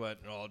stubborn ass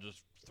went, no, I'll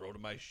just throw to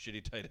my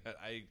shitty tight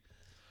end.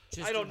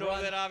 Just I don't know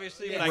run- that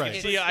obviously, Yeah, but I Right.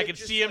 can see. I can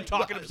Just see him like-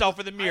 talking himself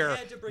in the mirror. I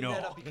had to bring no.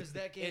 that up because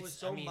that game was It's-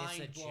 so I mean, it's the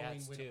mind blowing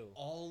Jets, when too.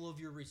 all of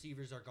your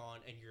receivers are gone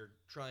and you're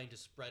trying to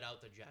spread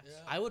out the Jets.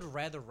 I would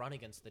rather run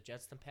against the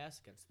Jets than pass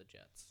against the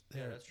Jets.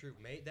 Yeah, that's true.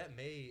 May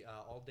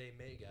all day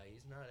May guy.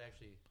 He's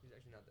actually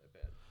not that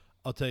bad.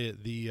 I'll tell you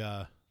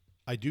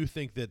I do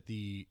think that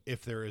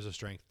if there is a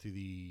strength to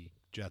the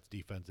Jets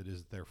defense, it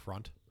is their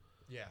front,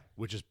 Yeah.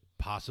 which is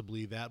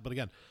possibly that. But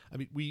again, I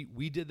mean,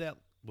 we did that.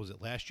 Was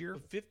it last year?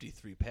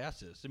 53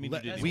 passes. I mean, Le-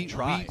 you didn't we even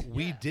try.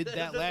 we Yeah, did that's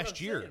that what I'm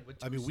last year. saying,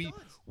 with I two mean,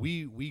 studs.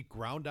 we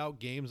ground out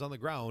games on the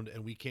ground,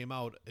 and we came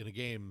out in a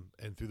game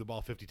and threw the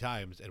ball 50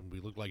 times, and we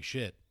looked like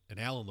shit, and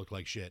Allen looked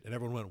like shit, and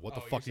everyone went, "What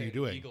the fuck are you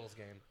doing?" Eagles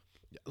game.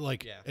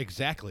 Like Yeah.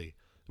 exactly.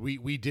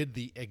 We did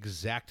the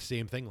exact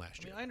same thing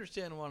last I year. mean, I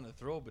understand wanting to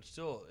throw, but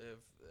still,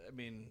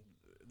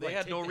 they Right,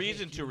 had take no the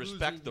reason hit. to You're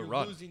respect losing- the you're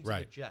run. losing to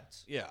Right. the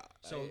Jets. Yeah.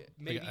 So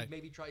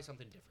maybe try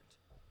something different.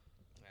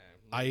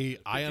 I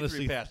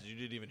honestly- 53 passes. You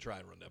didn't even try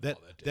and run that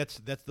ball that day.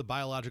 That's the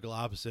biological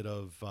opposite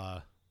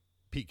of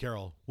Pete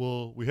Carroll.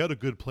 Well, we had a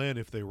good plan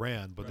if they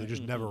ran, but they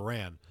just never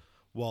ran.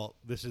 Well,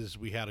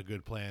 we had a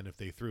good plan if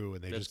they threw,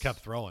 and they just kept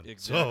throwing.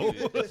 Exactly.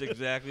 So That's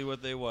exactly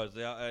what they was.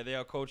 They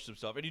outcoached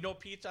themselves. And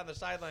Pete's on the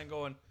sideline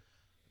going,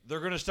 they're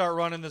going to start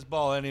running this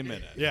ball any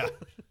minute. yeah,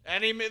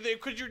 Any minute,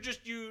 because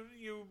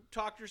you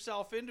talked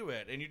yourself into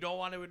it, and you don't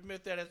want to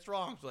admit that it's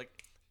wrong. So like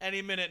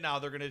any minute now,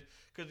 they're going to,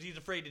 because he's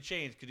afraid to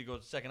change. Because he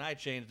goes, the second I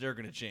change, they're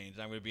going to change.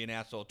 I'm going to be an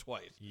asshole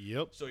twice.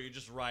 yep. So you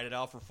just ride it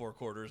out for 4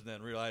 quarters, and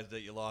then realize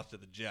that you lost to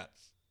the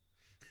Jets.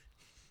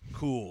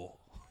 Cool.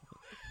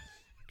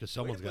 Because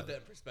someone's Way to got put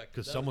that in perspective.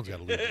 because That someone's was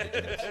got to lose. to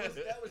the Jets.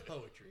 that was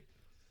poetry.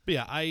 But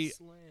yeah, I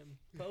Slam.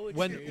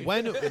 Poetry.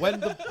 when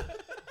the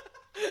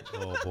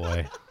oh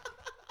boy.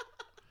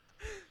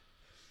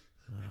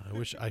 I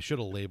wish I should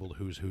have labeled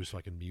who's who so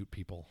I can mute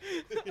people.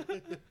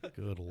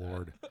 Good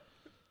lord.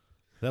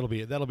 That'll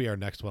be our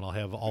next one. I'll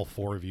have all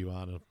 4 of you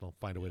on, and I'll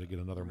find a way to get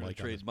another We're going mic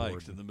to on trade this board.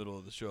 mics in the middle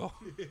of the show.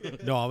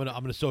 No, I'm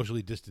gonna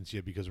socially distance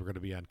you because we're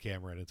gonna be on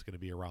camera and it's gonna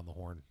be around the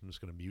horn. I'm just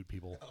gonna mute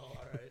people. Oh, all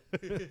right. Oh,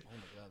 my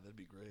God, that'd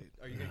be great.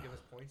 Are you gonna give us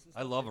points? And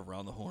I stuff? love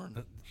Around the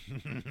Horn. You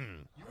would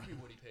be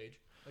Woody Page.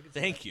 I could see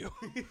Thank that. you.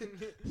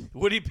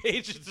 Woody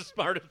Page is the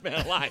smartest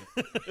man alive.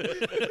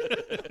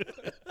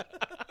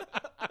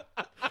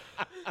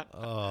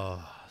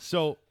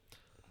 So,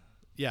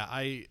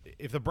 yeah,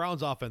 if the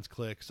Browns offense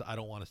clicks, I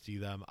don't want to see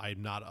them.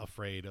 I'm not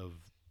afraid of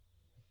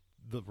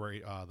the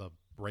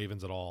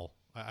Ravens at all.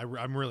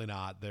 I'm really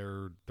not.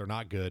 They're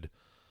not good.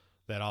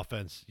 That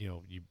offense,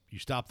 you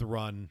stop the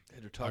run.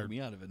 They're talking me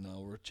out of it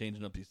now. We're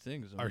changing up these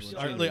things. Our- We're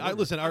our- changing like, it.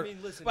 listen, our,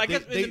 listen. But I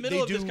guess they- in the middle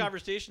they of this do-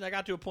 conversation, I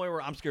got to a point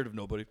where I'm scared of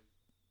nobody.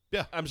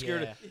 Yeah. I'm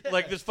scared Yeah. of,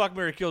 like, this fuck,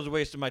 marry, kill is a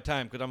waste of my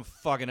time because I'm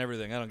fucking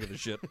everything. I don't give a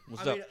shit.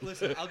 What's I up? mean,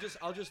 listen,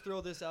 I'll just throw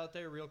this out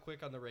there real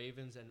quick on the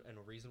Ravens and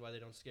a reason why they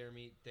don't scare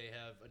me. They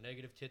have a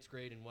negative tits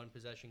grade in 1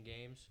 possession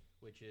games,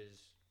 which is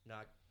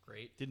not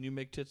great. Didn't you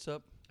make tits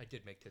up? I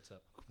did make tits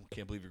up.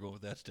 Can't believe you're going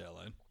with that stat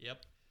line.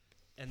 Yep.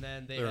 And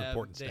then They're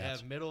important they stats.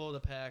 have middle of the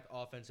pack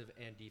offensive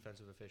and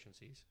defensive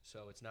efficiencies.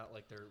 So it's not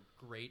like they're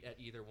great at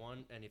either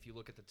one. And if you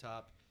look at the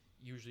top,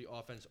 usually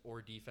offense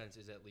or defense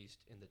is at least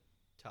in the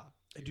top.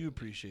 I do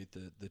appreciate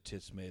the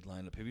tits made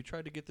lineup. Have you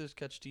tried to get this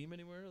catch team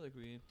anywhere? Like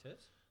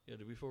Tits?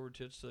 did we forward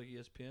tits to like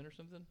ESPN or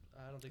something?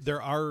 I don't think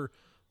there are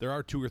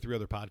 2 or 3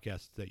 other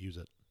podcasts that use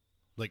it.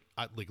 Like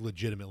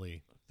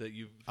legitimately, That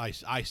you've. I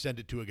send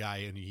it to a guy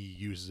and he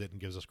uses it and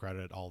gives us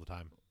credit all the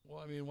time. Well,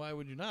 I mean, why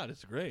would you not?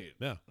 It's great.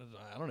 Yeah.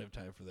 I don't have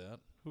time for that.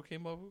 Who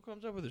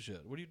comes up with this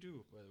shit? What do you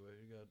do, by the way?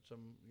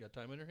 You got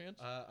time on your hands?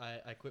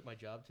 I quit my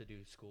job to do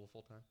school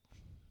full time.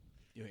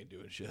 You ain't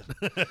doing shit.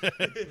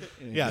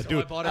 Yeah, So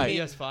dude. I bought a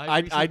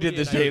PS5. I did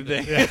the same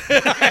recently,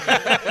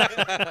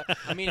 thing.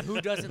 I mean, who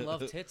doesn't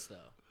love tits though?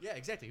 Yeah,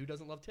 exactly. Who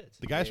doesn't love tits?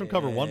 The guys from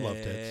Cover One love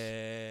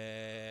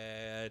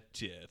tits.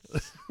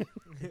 Tits.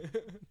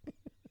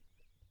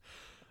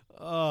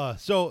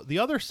 So the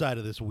other side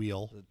of this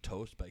wheel The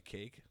toast by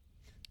cake.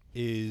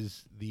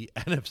 is the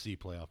NFC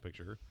playoff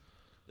picture.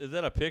 Is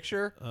that a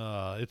picture?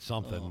 It's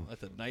something. Oh,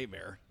 that's a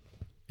nightmare.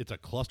 It's a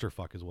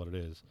clusterfuck, is what it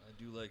is. I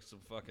do like some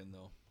fucking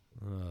though.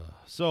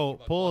 So What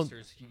about pulling.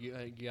 clusters? You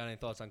got any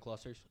thoughts on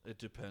clusters? It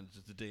depends.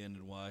 It's the day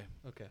ended why.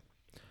 Okay.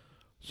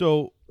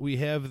 So we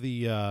have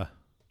the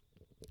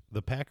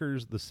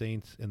Packers, the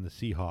Saints, and the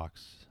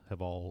Seahawks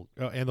have all,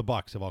 and the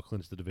Bucks have all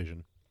clinched the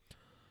division.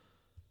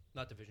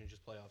 Not division,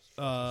 just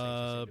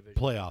playoffs.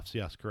 Division. Playoffs,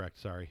 yes, correct.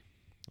 Sorry,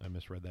 I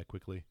misread that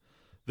quickly.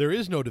 There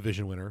is no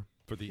division winner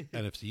for the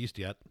NFC East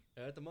yet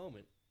At the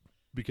moment.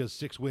 because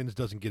 6 wins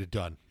doesn't get it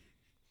done.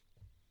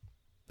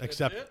 That's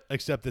Except it?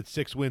 except that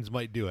 6 wins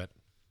might do it.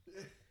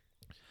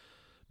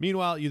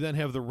 Meanwhile, you then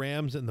have the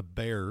Rams and the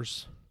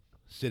Bears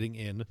sitting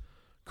in.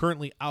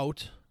 Currently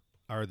out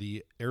are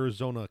the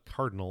Arizona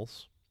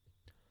Cardinals.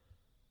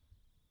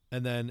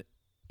 And then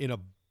in a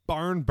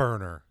barn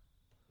burner,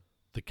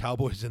 the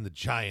Cowboys and the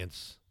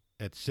Giants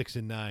at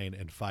 6-9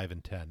 and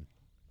 5-10.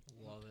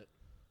 Love it.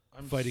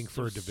 I'm Fighting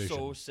for a division.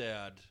 So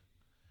sad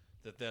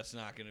that that's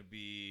not going to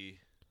be.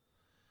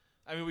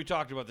 I mean, we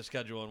talked about the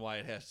schedule and why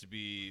it has to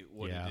be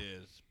what Yeah. it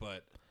is,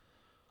 but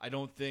I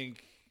don't think.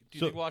 Do you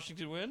So- think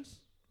Washington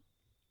wins?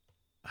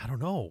 I don't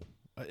know.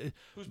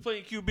 Who's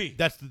playing QB?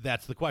 That's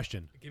the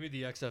question. Give me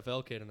the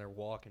XFL kid and they're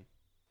walking.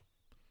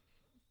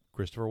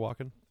 Christopher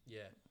Walken.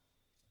 Yeah.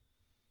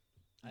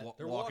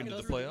 They're walking to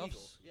the through playoffs.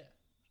 Eagles.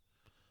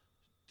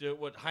 Yeah.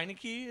 What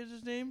Heineke is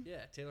his name?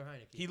 Yeah, Taylor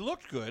Heineke. He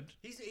looked good.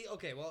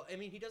 Okay. Well, I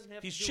mean, he doesn't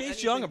have He's to do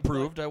Chase Young anything but-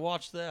 approved. I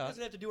watched He that.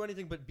 doesn't have to do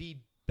anything but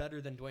be better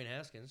than Dwayne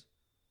Haskins.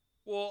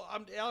 Well,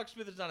 Alex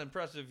Smith is not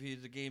impressive.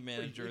 He's a game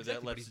manager exactly, that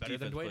but lets he's the better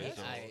than defense Dwayne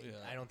play. Haskins. So,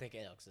 yeah. I don't think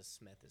Alexis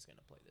Smith is going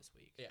to play this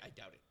week. Yeah, I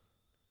doubt it.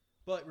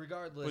 But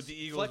regardless, But the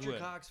Eagles Fletcher win.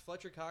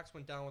 Cox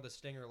went down with a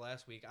stinger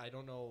last week. I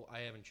don't know. I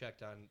haven't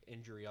checked on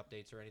injury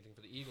updates or anything for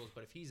the Eagles,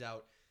 but if he's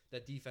out,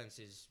 that defense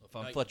is. If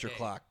I'm night Fletcher and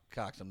day.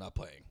 Cox, I'm not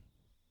playing.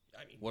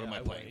 I mean, What am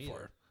I wouldn't playing either.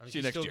 for? I mean, See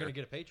you he's next still year. going to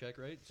get a paycheck,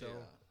 right? So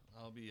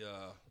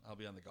Yeah, I'll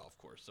be on the golf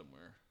course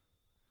somewhere.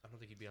 I don't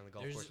think he'd be on the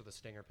golf There's- course with a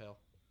stinger, pal.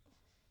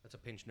 That's a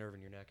pinched nerve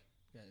in your neck.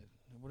 Yeah.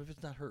 What if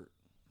it's not hurt?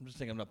 I'm just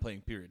saying I'm not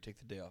playing. Period. Take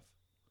the day off.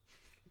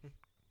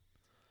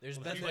 There's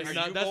Well, been that's, why this,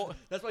 you're not, you-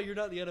 that's why you're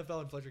not in the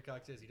NFL and Fletcher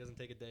Cox is. He doesn't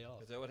take a day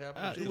off. Is that what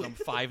happened? Uh, I'm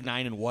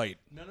 5'9" and white.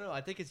 No.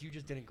 I think it's you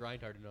just didn't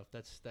grind hard enough.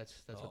 That's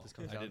what this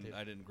comes I down didn't. to.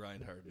 I didn't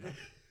grind hard enough.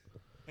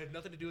 It had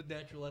nothing to do with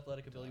natural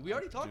athletic ability. We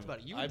already talked Dude, about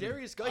it. You I've and been-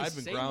 Darius Geis, I've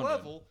been same grounded.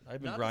 level.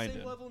 I've been not the grinding.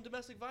 same level in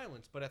domestic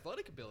violence, but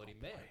athletic ability,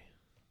 man,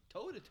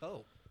 toe to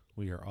toe.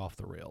 We are off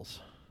the rails.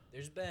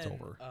 there's been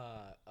over.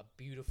 a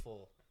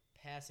beautiful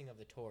passing of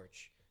the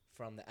torch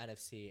from the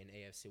NFC and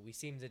AFC. We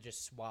seem to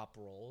just swap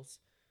roles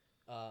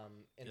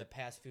in the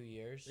past few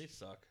years. They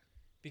suck.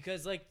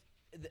 Because,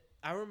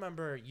 I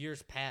remember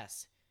years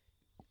past,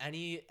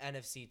 any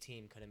NFC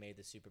team could have made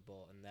the Super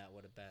Bowl, and that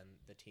would have been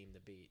the team to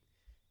beat.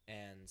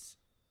 And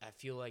I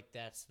feel like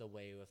that's the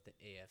way with the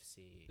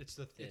AFC. It's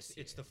the this it's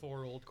year. the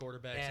four old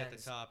quarterbacks at And-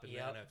 the top in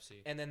yep. the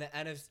NFC. And then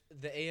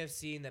the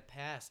AFC in the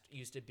past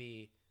used to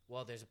be,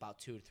 well, there's about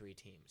 2 to 3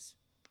 teams,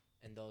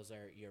 and those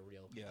are your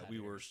real Yeah,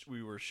 competitors.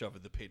 we were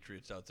shoving the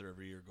Patriots out there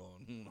every year,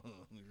 going,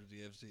 "There's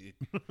the AFC."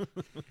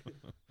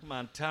 Come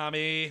on,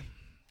 Tommy.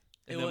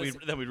 And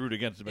then we'd root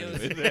against them It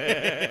was,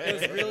 anyway. it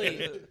was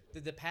really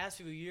the past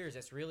few years.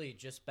 It's really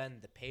just been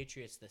the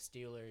Patriots, the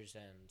Steelers,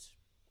 and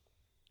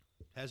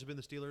Has it been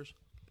the Steelers?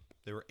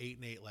 They were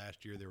 8-8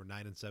 last year. They were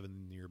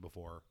 9-7 the year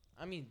before.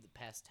 I mean, the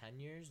past 10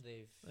 years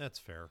they've. That's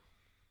fair.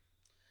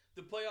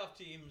 The playoff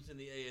teams in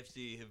the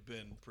AFC have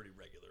been pretty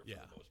regular for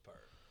Yeah. the most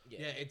part.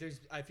 Yeah,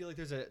 I feel like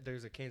there's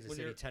a Kansas When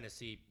City you're-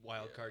 Tennessee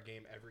wild card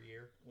game every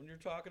year. When you're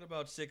talking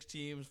about 6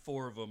 teams,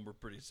 4 of them were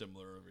pretty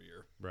similar every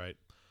year. Right.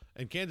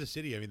 And Kansas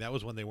City, I mean, that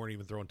was when they weren't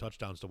even throwing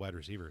touchdowns to wide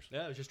receivers.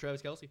 Yeah, it was just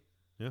Travis Kelce.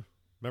 Yeah.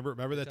 Remember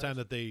that time times.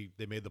 that they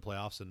made the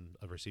playoffs and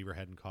a receiver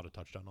hadn't caught a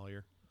touchdown all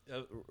year?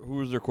 Who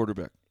was their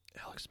quarterback?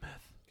 Alex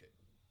Smith.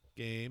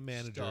 Game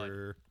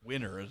manager.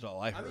 Winner is all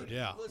I I heard. mean,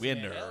 Yeah. listen,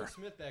 Winner. man, Alex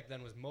Smith back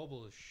then was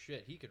mobile as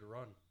shit. He could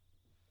run.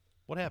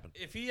 What happened?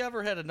 If he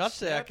ever had a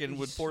nutsack and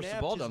would force the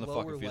ball down the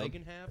fucking leg field,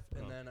 in half,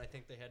 and then I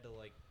think they had to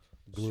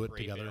Glue it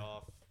scrape together.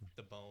 off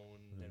the bone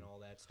and all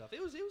that stuff.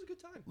 It was a good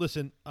time.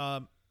 Listen,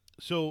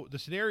 so the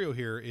scenario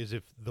here is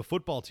if the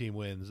football team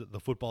wins, the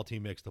football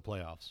team makes the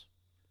playoffs.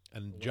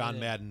 And John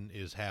Win. Madden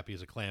is happy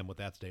as a clam with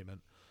that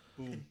statement.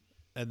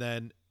 And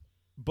then,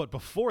 but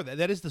before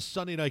that is the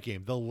Sunday night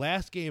game. The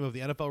last game of the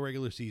NFL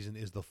regular season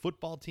is the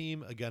football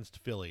team against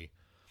Philly,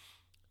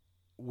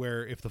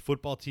 where if the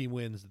football team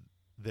wins,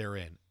 they're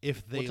in.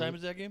 If they what time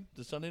is that game?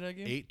 The Sunday night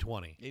game?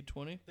 8:20.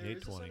 8:20? There is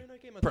a 8:20. Sunday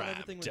night game. I Prime thought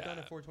everything was done time.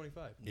 at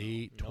 4:25.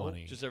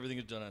 8:20. Just everything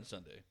is done on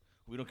Sunday.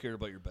 We don't care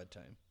about your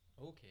bedtime.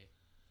 Okay,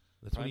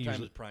 That's when Prime he time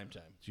usually, is prime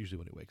time. it's usually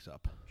when he wakes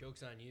up.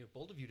 joke's on you.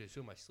 Bold of you to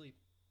assume I sleep.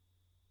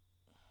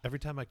 Every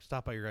time I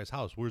stop by your guys'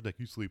 house, where's Nick?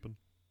 You sleeping?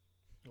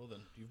 Well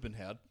then, you've been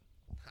had.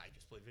 I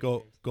just play video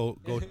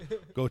games.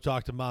 Go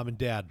talk to mom and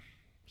dad.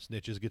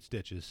 Snitches get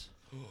stitches.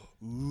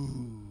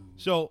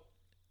 So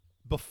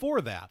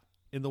before that,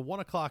 in the 1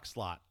 o'clock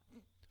slot,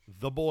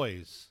 the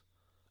boys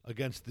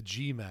against the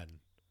G-men,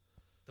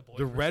 The boys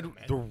the versus red men.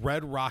 the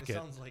Red It Rocket,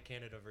 sounds like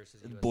Canada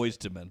versus USA. Boys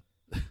to men.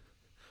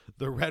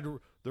 the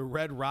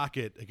Red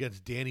Rocket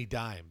against Danny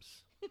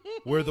Dimes,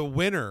 where the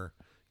winner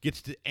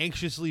gets to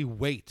anxiously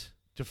wait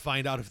to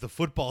find out if the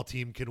football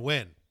team can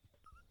win.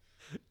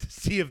 To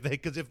see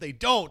because if they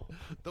don't,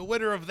 the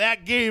winner of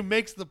that game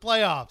makes the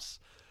playoffs.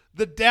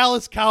 The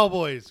Dallas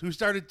Cowboys, who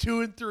started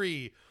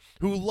 2-3,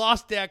 who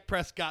lost Dak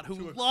Prescott, To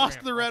who a lost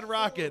cramp, the a Red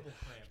Rocket, horrible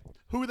cramp.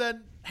 who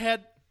then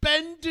had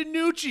Ben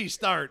DiNucci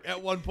start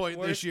at one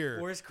point this year.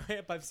 Worst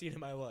cramp I've seen in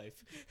my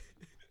life.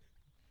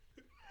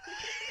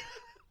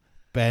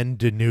 Ben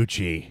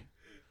DiNucci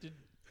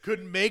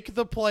could make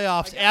the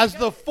playoffs as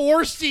the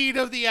 4 seed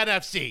of the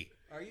NFC.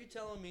 Are you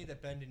telling me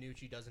that Ben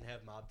DiNucci doesn't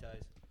have mob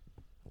ties?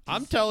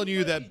 I'm telling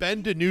you that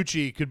Ben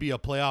DiNucci could be a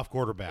playoff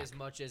quarterback. As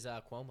much as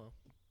Cuomo.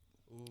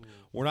 Ooh,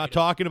 We're not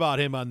talking about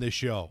him on this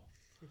show.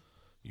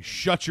 You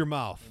shut your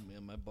mouth. Oh,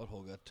 man, my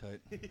butthole got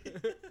tight.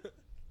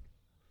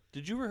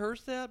 Did you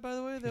rehearse that, by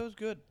the way? That was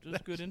good. It was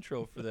a good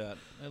intro for that.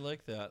 I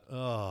like that.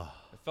 Oh.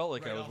 I felt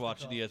like Right I was off the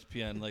watching cuff.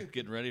 ESPN, like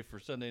getting ready for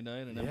Sunday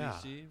night and Yeah.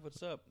 NBC.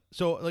 What's up?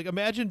 So, like,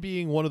 imagine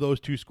being one of those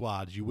two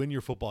squads. You win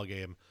your football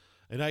game,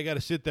 and I got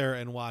to sit there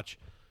and watch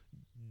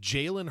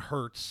Jalen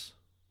Hurts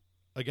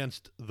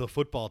against the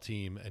football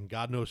team, and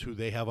God knows who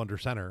they have under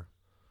center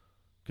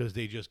because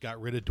they just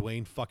got rid of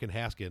Dwayne fucking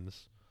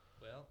Haskins.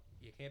 Well,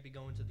 you can't be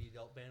going to the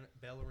adult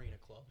ballerina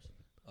clubs.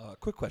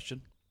 Quick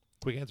question.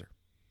 Quick answer.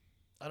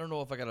 I don't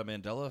know if I got a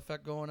Mandela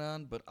effect going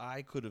on, but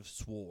I could have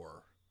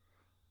swore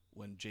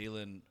when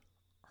Jalen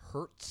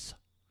Hurts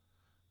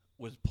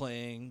was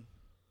playing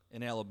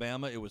in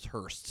Alabama, it was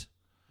Hurst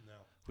No.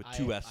 with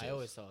two S's. I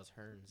always thought it was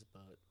Hearns,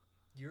 but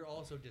You're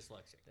also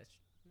dyslexic. that's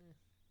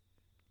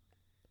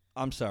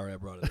I'm sorry I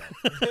brought it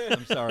up.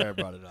 I'm sorry I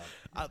brought it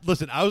up.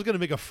 Listen, I was going to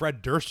make a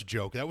Fred Durst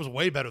joke. That was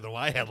way better than what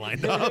I had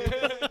lined up.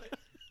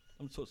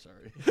 I'm so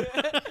sorry.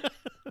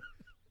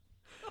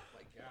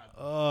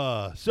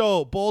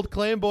 So, bold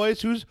claim,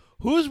 boys.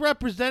 Who's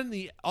representing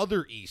the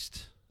other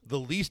East? The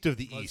least of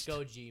the let's East.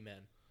 go G-men.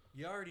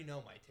 You already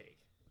know my take.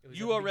 It was at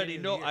You the already beginning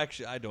of know. the year.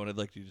 Actually, I don't. I'd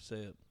like you to say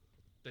it.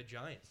 The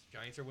Giants.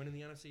 Giants are winning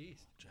the NFC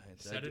East.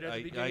 Giants. Said it I at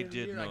the beginning of the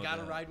did year. know I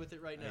gotta that. ride with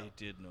it right now. I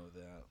did know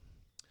that.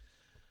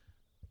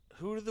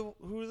 Who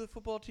do the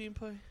football team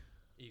play?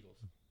 Eagles.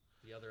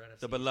 The other NFC.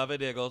 The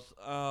beloved Eagles.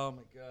 Oh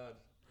my God.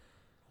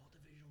 All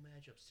divisional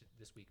matchups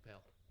this week,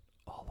 pal.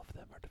 All of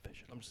them are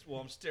divisional.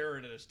 I'm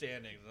staring at the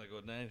standings and I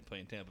go, nah, he's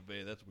playing Tampa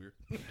Bay. That's weird.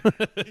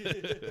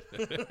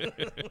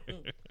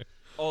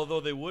 Although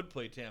they would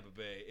play Tampa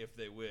Bay if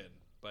they win.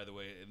 By the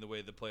way, in the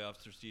way the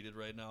playoffs are seeded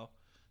right now,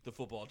 the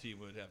football team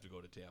would have to go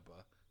to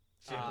Tampa.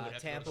 Tampa would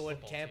have to go to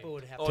the Tampa football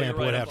would team. have Oh, to. you're Tampa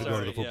right, would I'm have to go to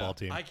sorry, the football yeah.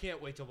 team. I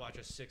can't wait to watch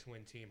a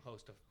 6-win team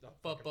host a But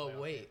fucking playoff game.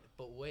 wait.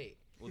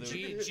 Well,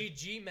 they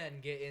G-men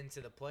get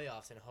into the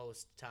playoffs and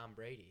host Tom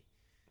Brady.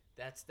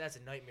 That's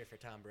a nightmare for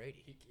Tom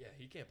Brady.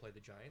 He can't play the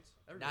Giants.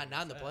 Everybody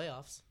Not in the knows that.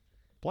 playoffs.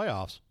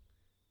 Playoffs.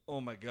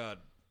 Oh my God,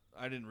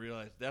 I didn't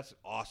realize. That's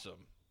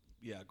awesome.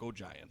 Yeah, go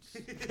Giants.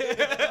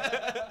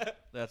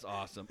 That's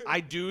awesome. I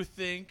do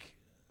think.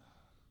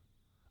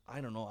 I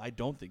don't know. I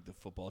don't think the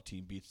football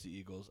team beats the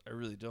Eagles. I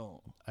really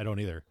don't. I don't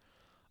either.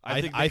 I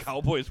think the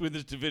Cowboys win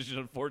this division,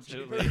 To be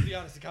unfortunately. perfectly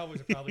honest, the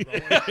Cowboys are probably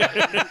rolling.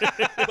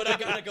 But I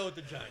gotta go with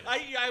the Giants.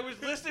 I was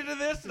listening to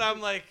this and I'm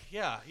like,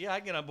 yeah,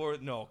 I get on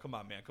board. No, come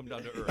on, man, come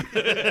down to earth.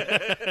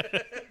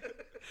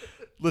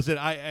 Listen,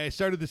 I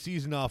started the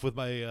season off with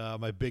my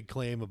my big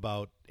claim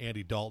about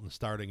Andy Dalton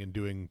starting and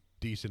doing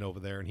decent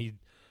over there, and he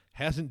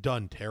hasn't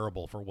done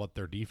terrible for what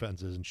their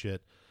defense is and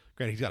shit.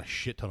 Granted, he's got a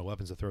shit ton of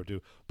weapons to throw to,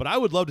 but I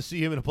would love to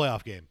see him in a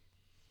playoff game.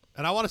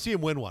 And I want to see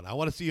him win one. I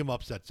want to see him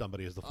upset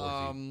somebody as the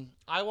 4th seed.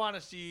 I want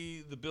to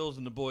see the Bills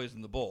and the boys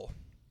in the bowl.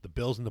 The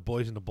Bills and the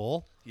boys in the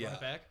bowl. Yeah, Run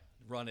it back.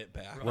 Run it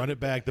back. Run it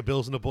back. The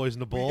Bills and the boys in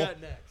the bowl. We got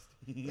next.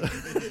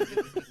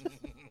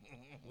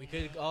 We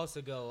could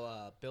also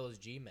go Bills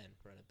G-men,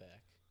 run it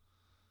back.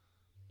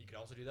 You could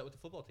also do that with the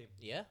football team.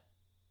 Yeah.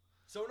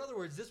 So in other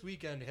words, this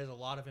weekend has a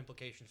lot of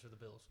implications for the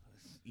Bills.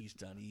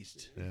 East on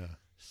East. Yeah.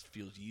 This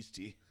feels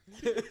yeasty.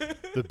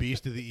 The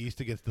beast of the East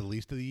against the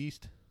least of the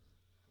East.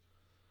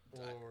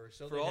 Or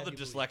so For they all have the you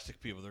believe. dyslexic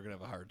people, they're gonna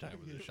have a hard time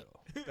with this show.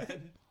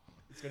 Ben,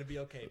 it's gonna be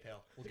okay,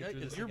 pal. We'll get through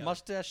Is this your together.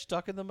 mustache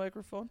stuck in the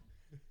microphone?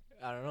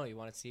 I don't know. You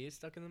want to see it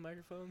stuck in the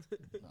microphone?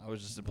 I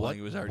was just implying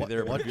it was already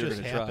there. What but if you're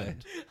just gonna try.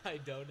 happened? I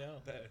don't know.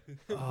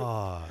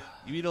 Ah.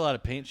 You eat a lot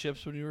of paint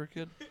chips when you were a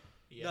kid.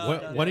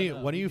 Yeah. When are you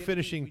No. when are We you didn't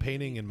finishing eat- we didn't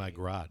painting eat in my paint.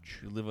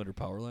 garage? You live under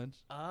power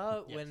lines.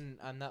 Yes. When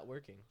I'm not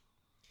working.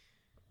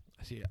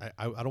 See,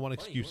 I don't want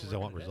Funny, you excuses. I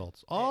weren't want working today.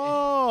 results.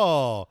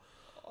 Oh.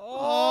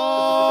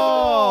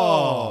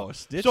 Oh.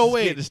 Stitch So is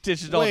wait, getting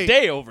stitches all wait,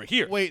 day over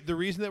here. Wait, the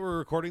reason that we're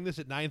recording this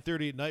at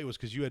 9:30 at night was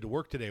because you had to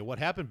work today. What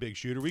happened, Big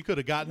Shooter? We could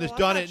have gotten this Well,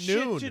 done I at got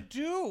shit noon. to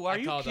do. Are I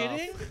you called off.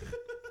 kidding?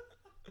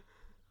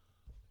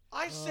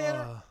 I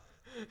said,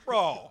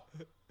 bro.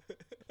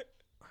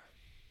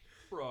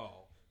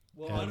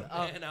 Well, And-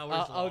 man,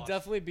 hours I'll lost.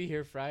 definitely be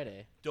here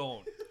Friday.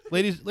 Don't.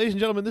 Ladies and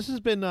gentlemen, this has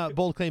been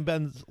Bold Claim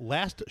Ben's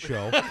last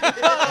show.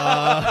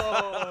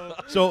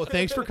 So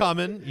thanks for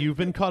coming. You've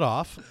been cut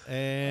off,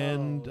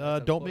 and Oh,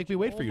 that's don't make me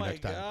wait Oh for you my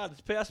next time. God,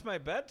 it's past my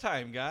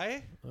bedtime,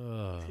 guy.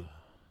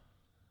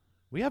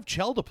 We have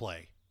Chell to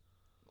play,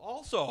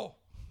 Also,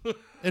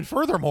 and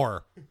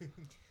furthermore,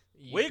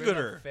 You Way bring up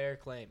gooder. Fair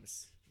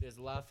claims. There's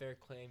a lot of fair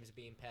claims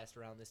being passed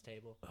around this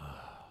table.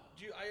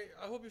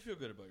 I hope you feel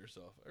good about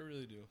yourself. I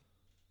really do.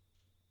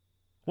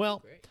 well,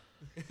 Great.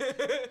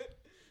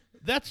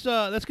 that's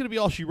going to be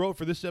all she wrote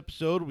for this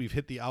episode. We've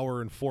hit the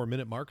hour and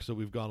 4-minute mark, so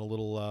we've gone a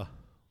little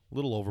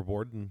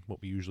overboard than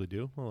what we usually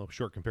do. Well,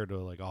 short compared to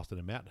like Austin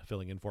and Matt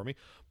filling in for me.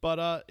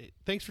 But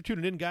thanks for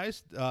tuning in,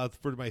 guys.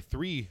 For my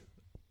 3,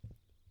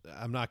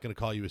 I'm not going to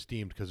call you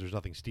esteemed because there's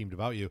nothing steamed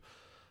about you.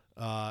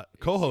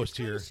 Co-host It's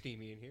kinda here.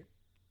 steamy in here.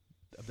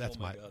 That's Oh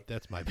my my God.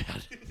 that's my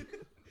bad.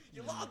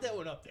 You lobbed that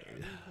one up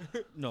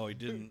there. No, he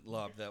didn't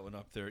lob that one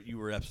up there. You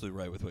were absolutely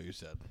right with what you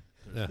said.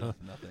 There's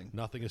nothing.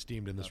 Nothing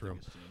esteemed in this Nothing room.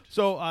 esteemed.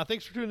 So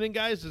thanks for tuning in,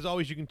 guys. As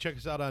always, you can check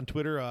us out on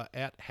Twitter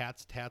at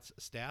Hats Tats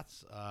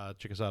Stats.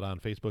 Check us out on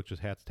Facebook,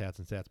 just Hats Tats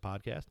and Stats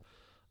Podcast.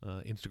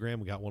 Instagram,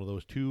 we got one of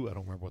those too. I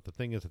don't remember what the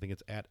thing is. I think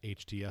it's at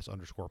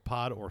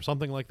HTS_pod or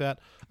something like that.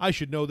 I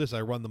should know this.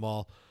 I run them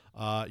all.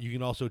 You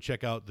can also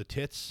check out the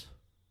Tits.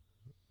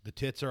 The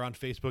Tits are on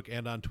Facebook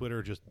and on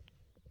Twitter. Just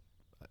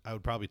I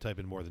would probably type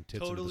in more than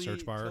Tits into the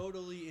search bar.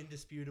 Totally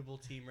indisputable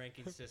team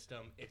ranking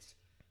system. It's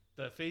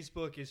the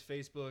Facebook is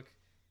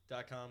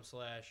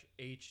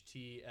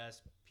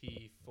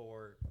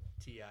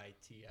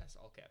facebook.com/HTSP4TITS,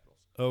 all capitals.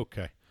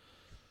 Okay.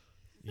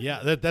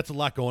 Yeah, that's a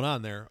lot going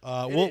on there.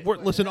 is.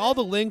 Listen, all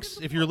the links,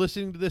 if you're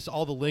listening to this,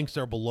 all the links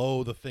are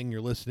below the thing you're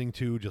listening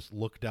to. Just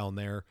look down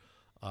there.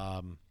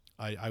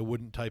 I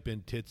wouldn't type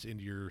in tits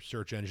into your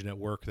search engine at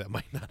work. That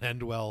might not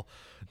end well.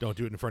 Don't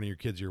do it in front of your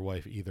kids or your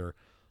wife either.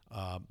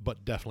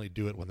 But definitely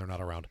do it when they're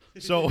not around.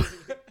 So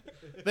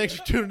thanks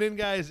for tuning in,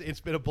 guys.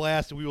 It's been a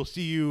blast. We will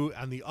see you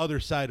on the other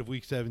side of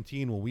Week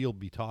 17 when we'll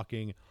be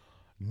talking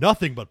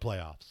nothing but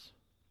playoffs.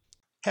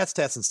 Hats,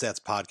 Tats, and Stats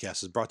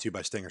podcast is brought to you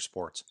by Stinger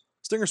Sports.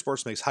 Stinger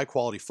Sports makes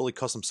high-quality, fully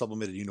custom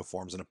sublimated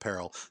uniforms and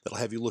apparel that'll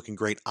have you looking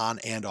great on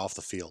and off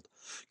the field.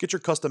 Get your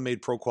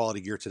custom-made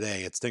pro-quality gear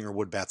today at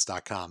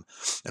StingerWoodBats.com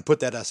and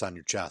put that S on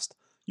your chest.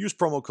 Use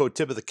promo code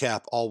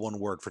TIP-of-the-cap, all one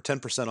word, for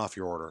 10% off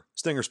your order.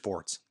 Stinger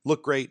Sports.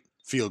 Look great,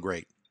 feel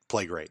great,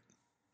 play great.